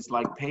companies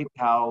like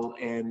PayPal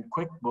and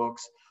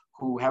QuickBooks,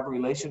 who have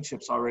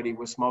relationships already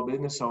with small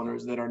business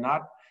owners that are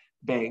not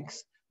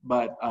banks,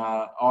 but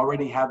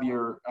already have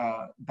your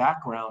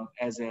background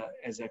as a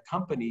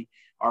company,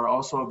 are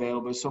also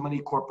available. So many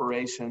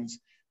corporations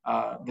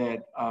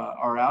that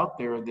are out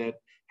there that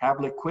have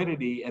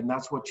liquidity, and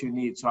that's what you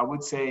need. So I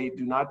would say,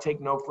 do not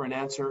take no for an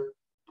answer.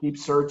 Keep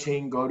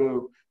searching. Go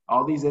to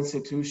all these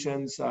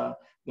institutions.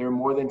 There are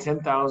more than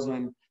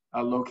 10,000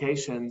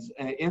 locations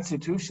and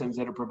institutions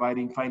that are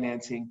providing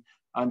financing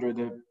under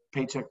the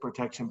Paycheck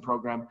Protection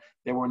Program.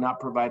 They were not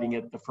providing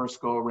it the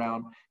first go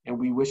around. And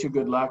we wish you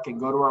good luck, and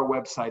go to our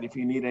website if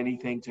you need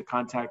anything to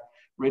contact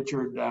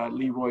Richard,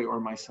 Leroy, or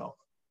myself.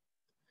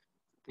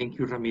 Thank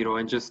you, Ramiro.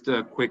 And just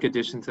a quick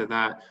addition to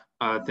that,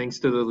 thanks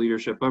to the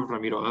leadership of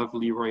Ramiro, of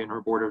Leroy, and our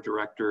board of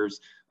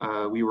directors,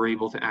 we were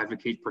able to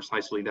advocate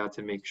precisely that,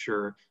 to make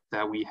sure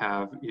that we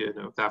have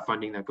that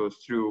funding that goes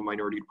through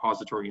minority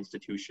depository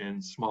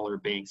institutions, smaller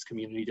banks,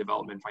 community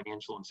development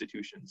financial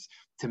institutions,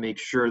 to make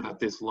sure that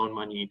this loan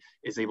money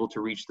is able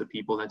to reach the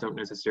people that don't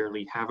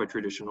necessarily have a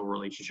traditional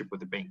relationship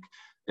with the bank.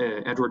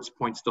 Edward's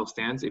point still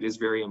stands. It is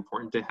very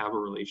important to have a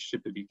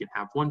relationship if you can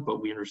have one,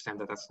 but we understand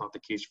that that's not the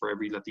case for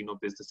every Latino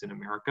business in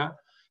America.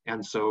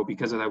 And so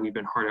because of that, we've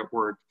been hard at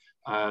work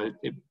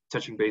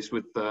touching base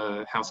with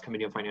the House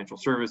Committee on Financial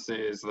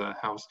Services, the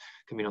House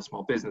Committee on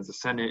Small Business, the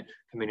Senate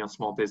Committee on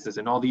Small Business,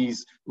 and all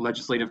these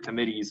legislative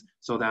committees,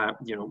 so that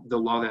the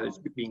law that is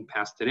being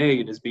passed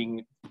today and is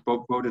being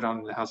voted on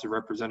in the House of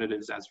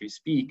Representatives as we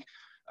speak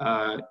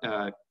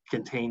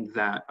contained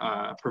that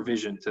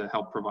provision to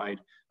help provide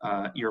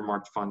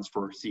earmarked funds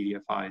for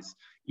CDFIs.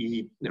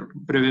 Y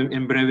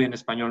en breve, en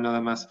español,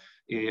 nada más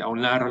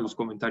aunar a los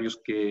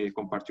comentarios que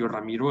compartió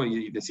Ramiro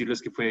y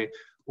decirles que fue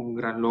un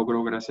gran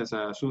logro gracias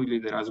a su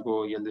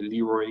liderazgo y el de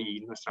Leroy y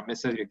nuestra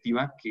mesa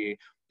directiva, que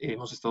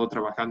hemos estado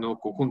trabajando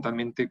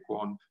conjuntamente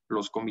con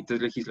los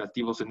comités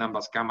legislativos en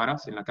ambas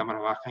cámaras, en la Cámara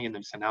Baja y en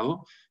el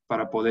Senado,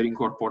 para poder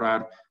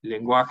incorporar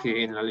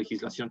lenguaje en la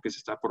legislación que se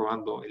está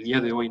aprobando el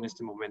día de hoy en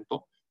este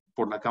momento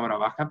por la Cámara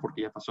Baja,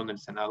 porque ya pasó en el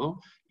Senado,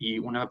 y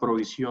una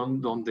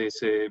provisión donde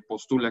se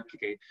postula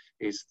que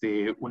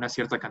una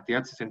cierta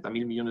cantidad,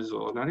 $60,000 millones,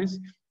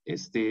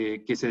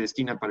 que se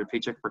destina para el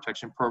Paycheck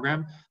Protection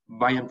Program,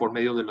 vayan por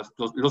medio de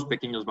los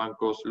pequeños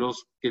bancos,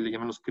 los que le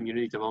llaman los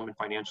Community Development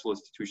Financial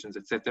Institutions,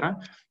 etcétera,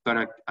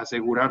 para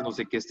asegurarnos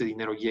de que este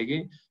dinero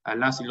llegue a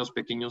las y los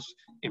pequeños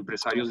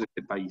empresarios de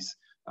este país.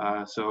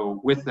 So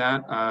with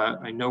that,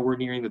 I know we're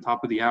nearing the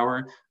top of the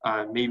hour.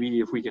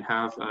 Maybe if we can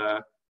have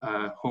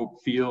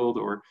Hope Field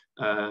or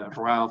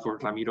Ralph or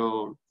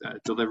Ramiro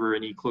deliver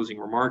any closing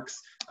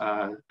remarks.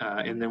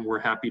 And then we're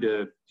happy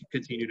to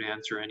continue to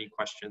answer any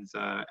questions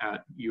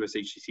at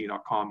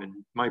ushcc.com. And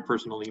my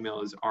personal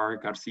email is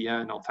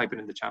rgarcia, and I'll type it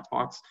in the chat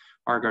box,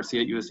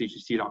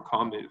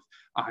 rgarcia@ushcc.com, if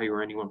I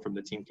or anyone from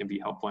the team can be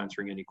helpful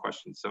answering any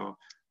questions. So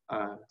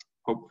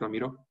Hope,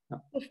 Ramiro?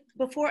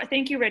 Yeah.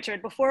 Thank you,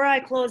 Richard. Before I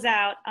close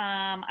out,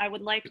 I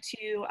would like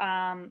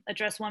to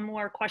address one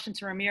more question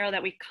to Ramiro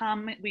that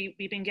we've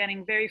been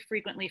getting very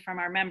frequently from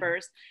our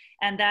members,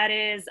 and that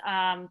is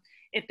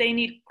if they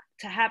need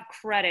to have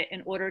credit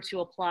in order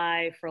to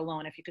apply for a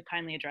loan. If you could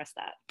kindly address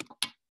that.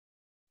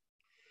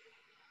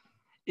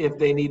 If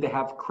they need to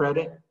have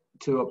credit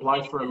to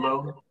apply for a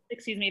loan?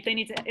 Excuse me, if they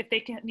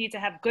need to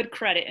have good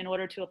credit in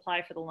order to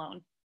apply for the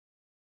loan.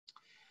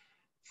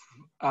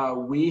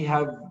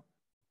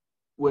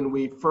 When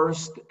we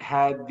first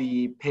had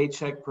the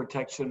Paycheck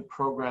Protection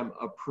Program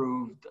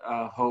approved,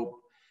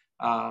 Hope,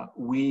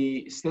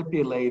 we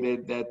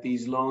stipulated that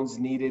these loans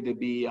needed to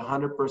be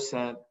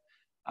 100%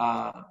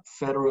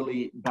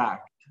 federally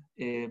backed,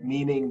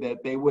 meaning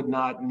that they would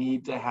not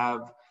need to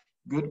have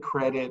good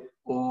credit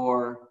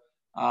or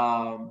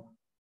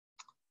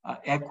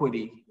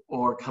equity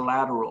or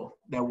collateral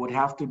that would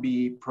have to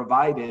be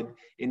provided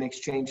in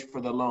exchange for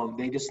the loan.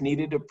 They just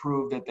needed to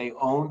prove that they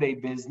owned a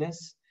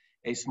business,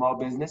 a small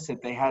business,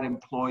 that they had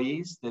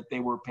employees that they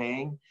were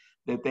paying,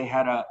 that they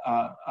had a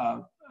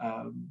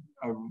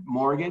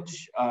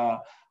mortgage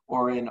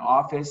or an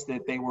office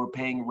that they were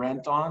paying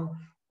rent on,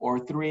 or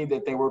 3,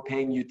 that they were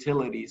paying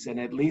utilities, and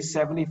at least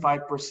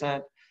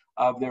 75%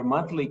 of their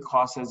monthly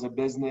costs as a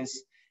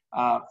business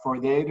for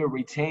they to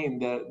retain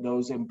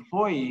those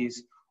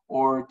employees,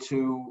 or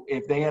to,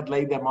 if they had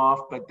laid them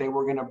off but they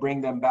were going to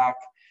bring them back,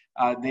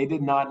 they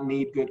did not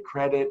need good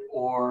credit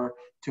or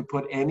to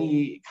put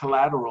any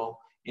collateral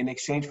in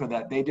exchange for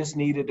that. They just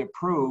needed to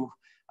prove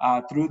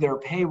through their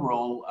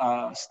payroll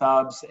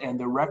stubs and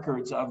the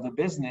records of the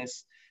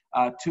business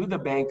to the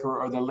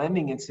banker or the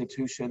lending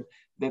institution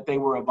that they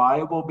were a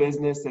viable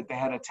business, that they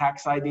had a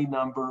tax ID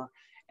number,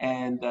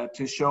 and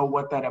to show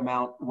what that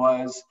amount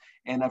was.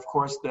 And of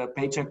course, the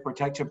Paycheck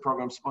Protection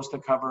Program is supposed to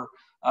cover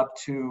up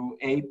to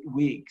 8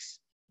 weeks,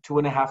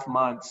 2.5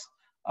 months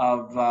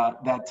of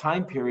that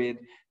time period,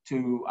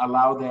 to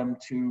allow them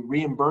to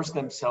reimburse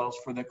themselves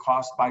for the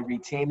cost by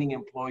retaining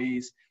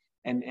employees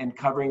and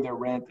covering their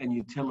rent and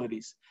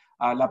utilities.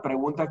 La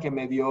pregunta que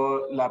me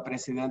dio la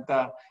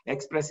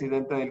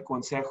expresidenta del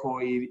consejo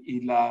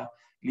y la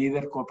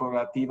líder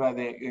corporativa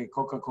de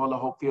Coca-Cola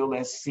Hopefield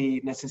es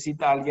si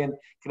necesita alguien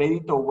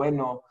crédito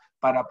bueno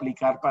para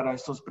aplicar para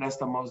estos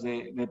préstamos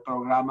de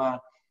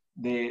programa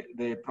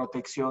de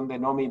protección de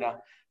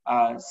nómina.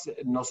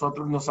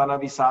 Nosotros nos han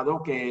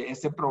avisado que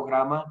este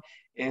programa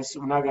es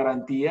una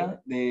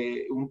garantía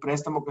de un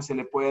préstamo que se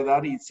le puede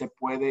dar y se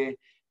puede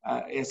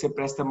ese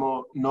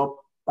préstamo no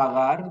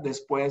pagar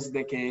después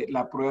de que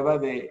la prueba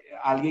de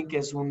alguien que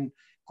es un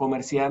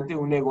comerciante,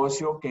 un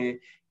negocio que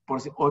por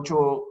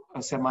 8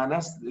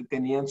 semanas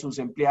tenían sus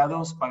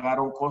empleados,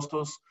 pagaron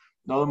costos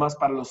no nomás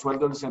para los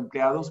sueldos de los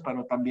empleados,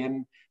 pero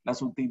también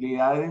las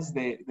utilidades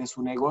de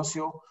su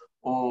negocio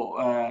o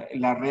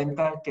la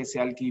renta que se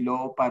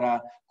alquiló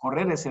para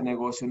correr ese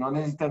negocio. No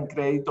necesitan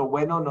crédito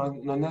bueno,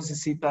 no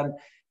necesitan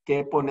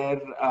que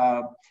poner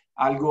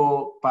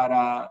algo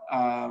para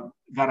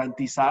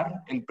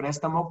garantizar el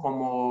préstamo,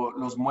 como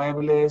los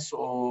muebles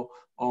o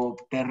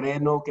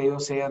terreno que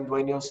ellos sean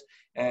dueños.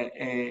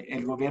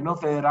 El gobierno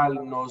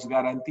federal nos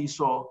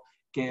garantizó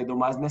que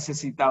nomás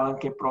necesitaban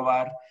que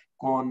probar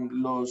con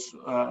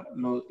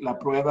la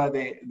prueba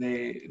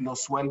de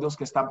los sueldos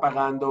que están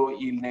pagando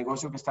y el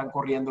negocio que están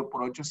corriendo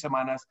por 8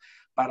 semanas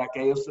para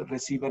que ellos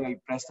reciban el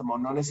préstamo.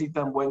 No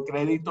necesitan buen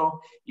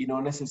crédito y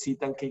no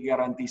necesitan que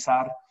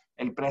garantizar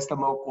el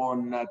préstamo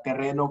con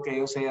terreno que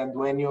ellos sean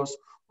dueños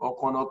o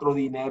con otro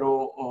dinero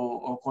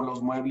o con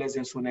los muebles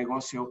de su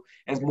negocio.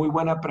 Es muy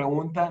buena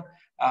pregunta.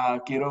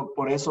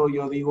 Por eso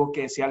yo digo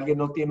que si alguien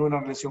no tiene una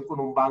relación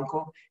con un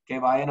banco, que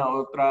vayan a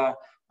otra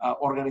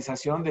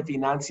organización de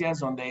finanzas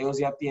donde ellos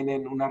ya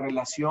tienen una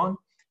relación,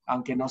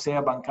 aunque no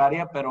sea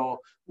bancaria, pero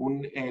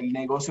el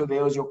negocio de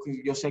ellos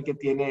yo sé que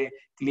tiene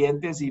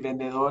clientes y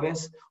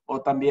vendedores,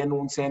 o también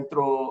un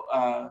centro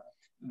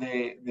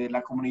de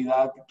la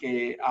comunidad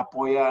que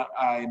apoya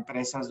a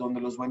empresas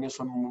donde los dueños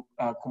son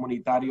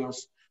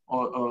comunitarios,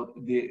 o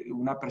de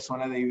una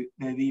persona de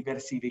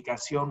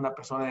diversificación, una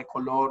persona de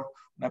color,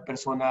 una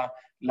persona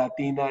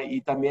latina,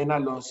 y también a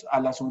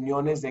las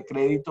uniones de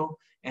crédito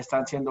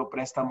están haciendo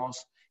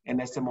préstamos en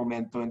este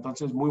momento.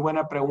 Entonces, muy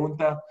buena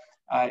pregunta.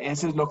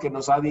 Eso es lo que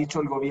nos ha dicho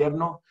el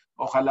gobierno.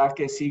 Ojalá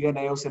que sigan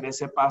ellos en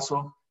ese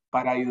paso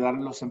para ayudar a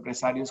los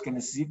empresarios que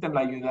necesitan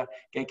la ayuda,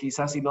 que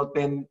quizás si no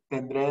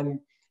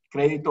tendrán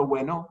crédito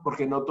bueno,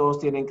 porque no todos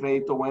tienen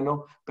crédito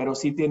bueno, pero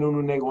sí tienen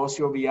un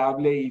negocio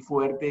viable y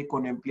fuerte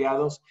con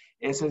empleados.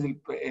 Ese es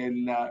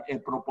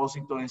el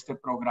propósito de este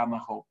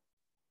programa, Hope.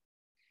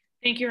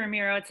 Thank you,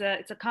 Ramiro. It's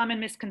a common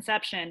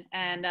misconception,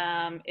 and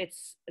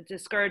it's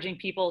discouraging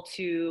people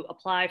to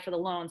apply for the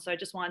loan. So I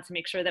just wanted to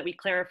make sure that we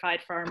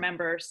clarified for our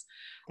members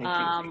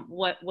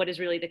what is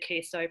really the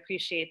case. So I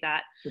appreciate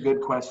that. It's a good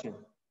question.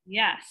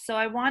 Yeah. So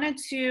I wanted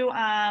to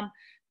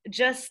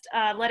just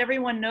let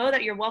everyone know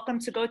that you're welcome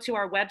to go to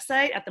our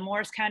website at the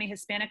Morris County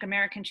Hispanic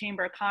American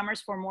Chamber of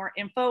Commerce for more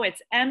info.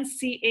 It's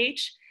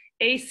mchacc.com.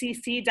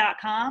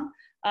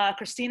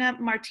 Christina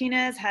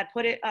Martinez had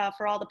put it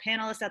for all the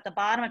panelists at the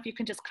bottom. If you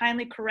can just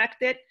kindly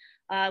correct it.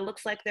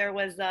 Looks like there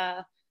was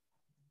a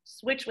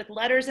switch with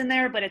letters in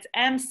there, but it's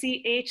mchacc.org,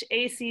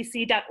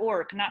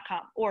 not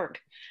com, org.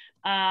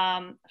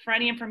 For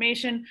any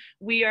information,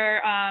 we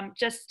are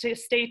just to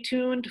stay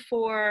tuned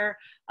for,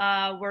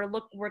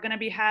 we're going to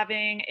be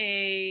having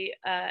a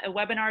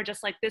webinar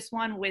just like this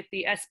one with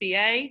the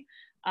SBA.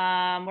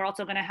 We're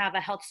also going to have a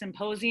health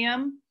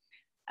symposium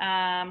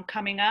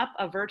coming up,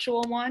 a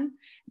virtual one.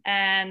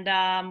 And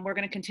we're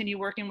going to continue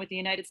working with the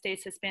United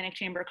States Hispanic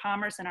Chamber of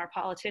Commerce and our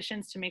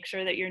politicians to make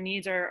sure that your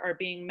needs are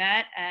being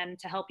met and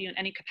to help you in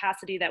any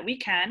capacity that we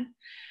can.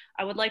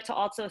 I would like to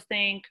also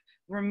thank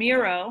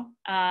Ramiro,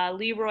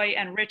 Leroy,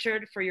 and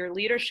Richard for your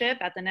leadership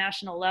at the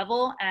national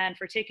level and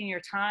for taking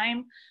your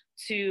time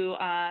to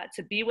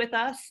be with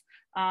us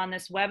on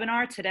this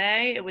webinar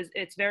today.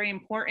 It's very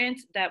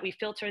important that we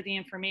filter the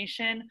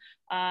information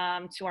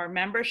to our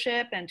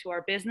membership and to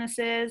our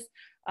businesses.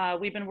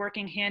 We've been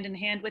working hand in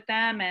hand with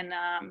them, and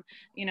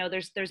you know,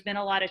 there's been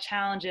a lot of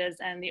challenges,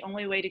 and the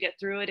only way to get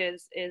through it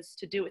is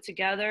to do it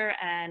together.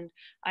 And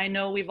I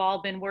know we've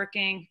all been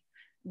working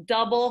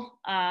double,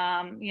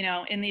 you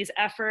know, in these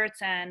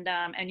efforts, and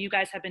you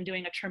guys have been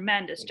doing a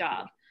tremendous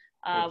job.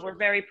 We're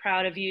very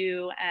proud of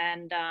you,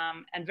 and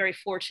very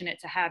fortunate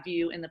to have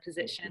you in the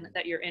position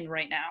that you're in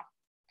right now.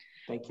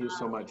 Thank you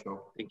so much,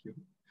 Hope. Thank you.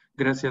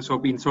 Gracias,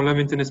 Hope. Y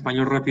solamente en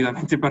español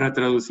rápidamente para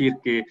traducir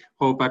que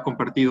Hope ha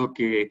compartido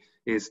que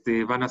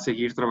van a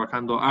seguir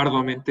trabajando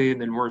arduamente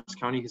en el Morris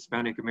County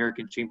Hispanic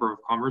American Chamber of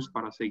Commerce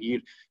para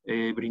seguir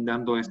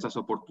brindando estas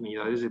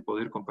oportunidades de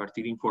poder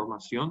compartir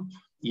información,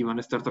 y van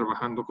a estar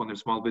trabajando con el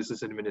Small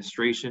Business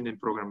Administration en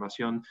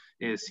programación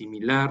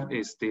similar,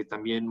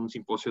 también un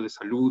simposio de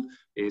salud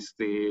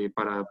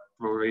para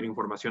proveer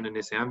información en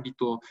ese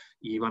ámbito,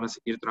 y van a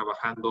seguir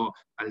trabajando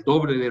al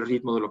doble del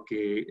ritmo de lo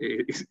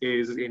que es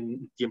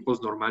en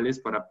tiempos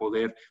normales para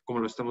poder, como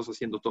lo estamos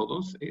haciendo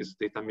todos,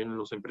 también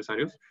los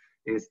empresarios,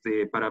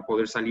 para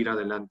poder salir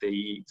adelante.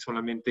 Y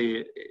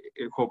solamente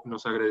Hope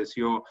nos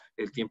agradeció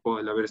el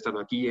tiempo de haber estado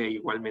aquí, e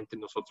igualmente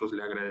nosotros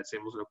le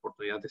agradecemos la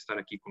oportunidad de estar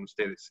aquí con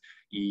ustedes,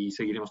 y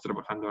seguiremos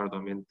trabajando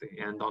arduamente.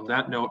 And on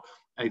that note,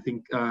 I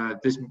think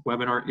this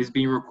webinar is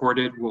being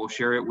recorded. We'll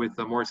share it with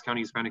the Morris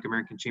County Hispanic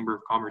American Chamber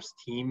of Commerce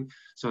team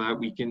so that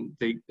we can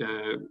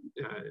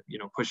you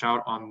know, push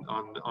out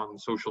on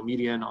social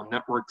media and on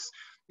networks.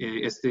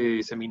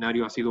 Este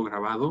seminario ha sido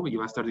grabado y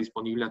va a estar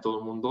disponible a todo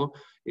el mundo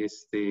en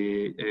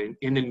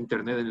el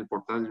internet, en el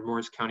portal del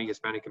Morris County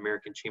Hispanic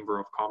American Chamber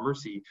of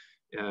Commerce. Y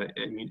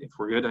I mean, if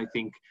we're good, I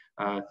think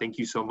thank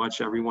you so much,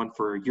 everyone,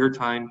 for your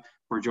time,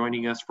 for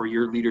joining us, for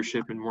your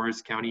leadership in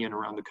Morris County and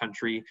around the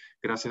country.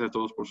 Gracias a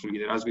todos por su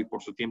liderazgo y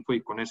por su tiempo,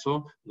 y con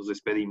eso nos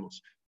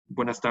despedimos.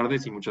 Buenas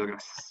tardes y muchas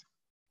gracias.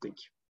 Thank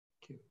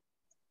you.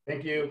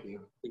 Thank you.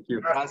 Thank you.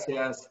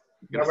 Gracias.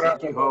 Gracias.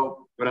 Thank you,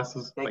 Hope.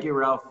 Gracias. Thank you,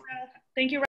 Ralph. Thank you.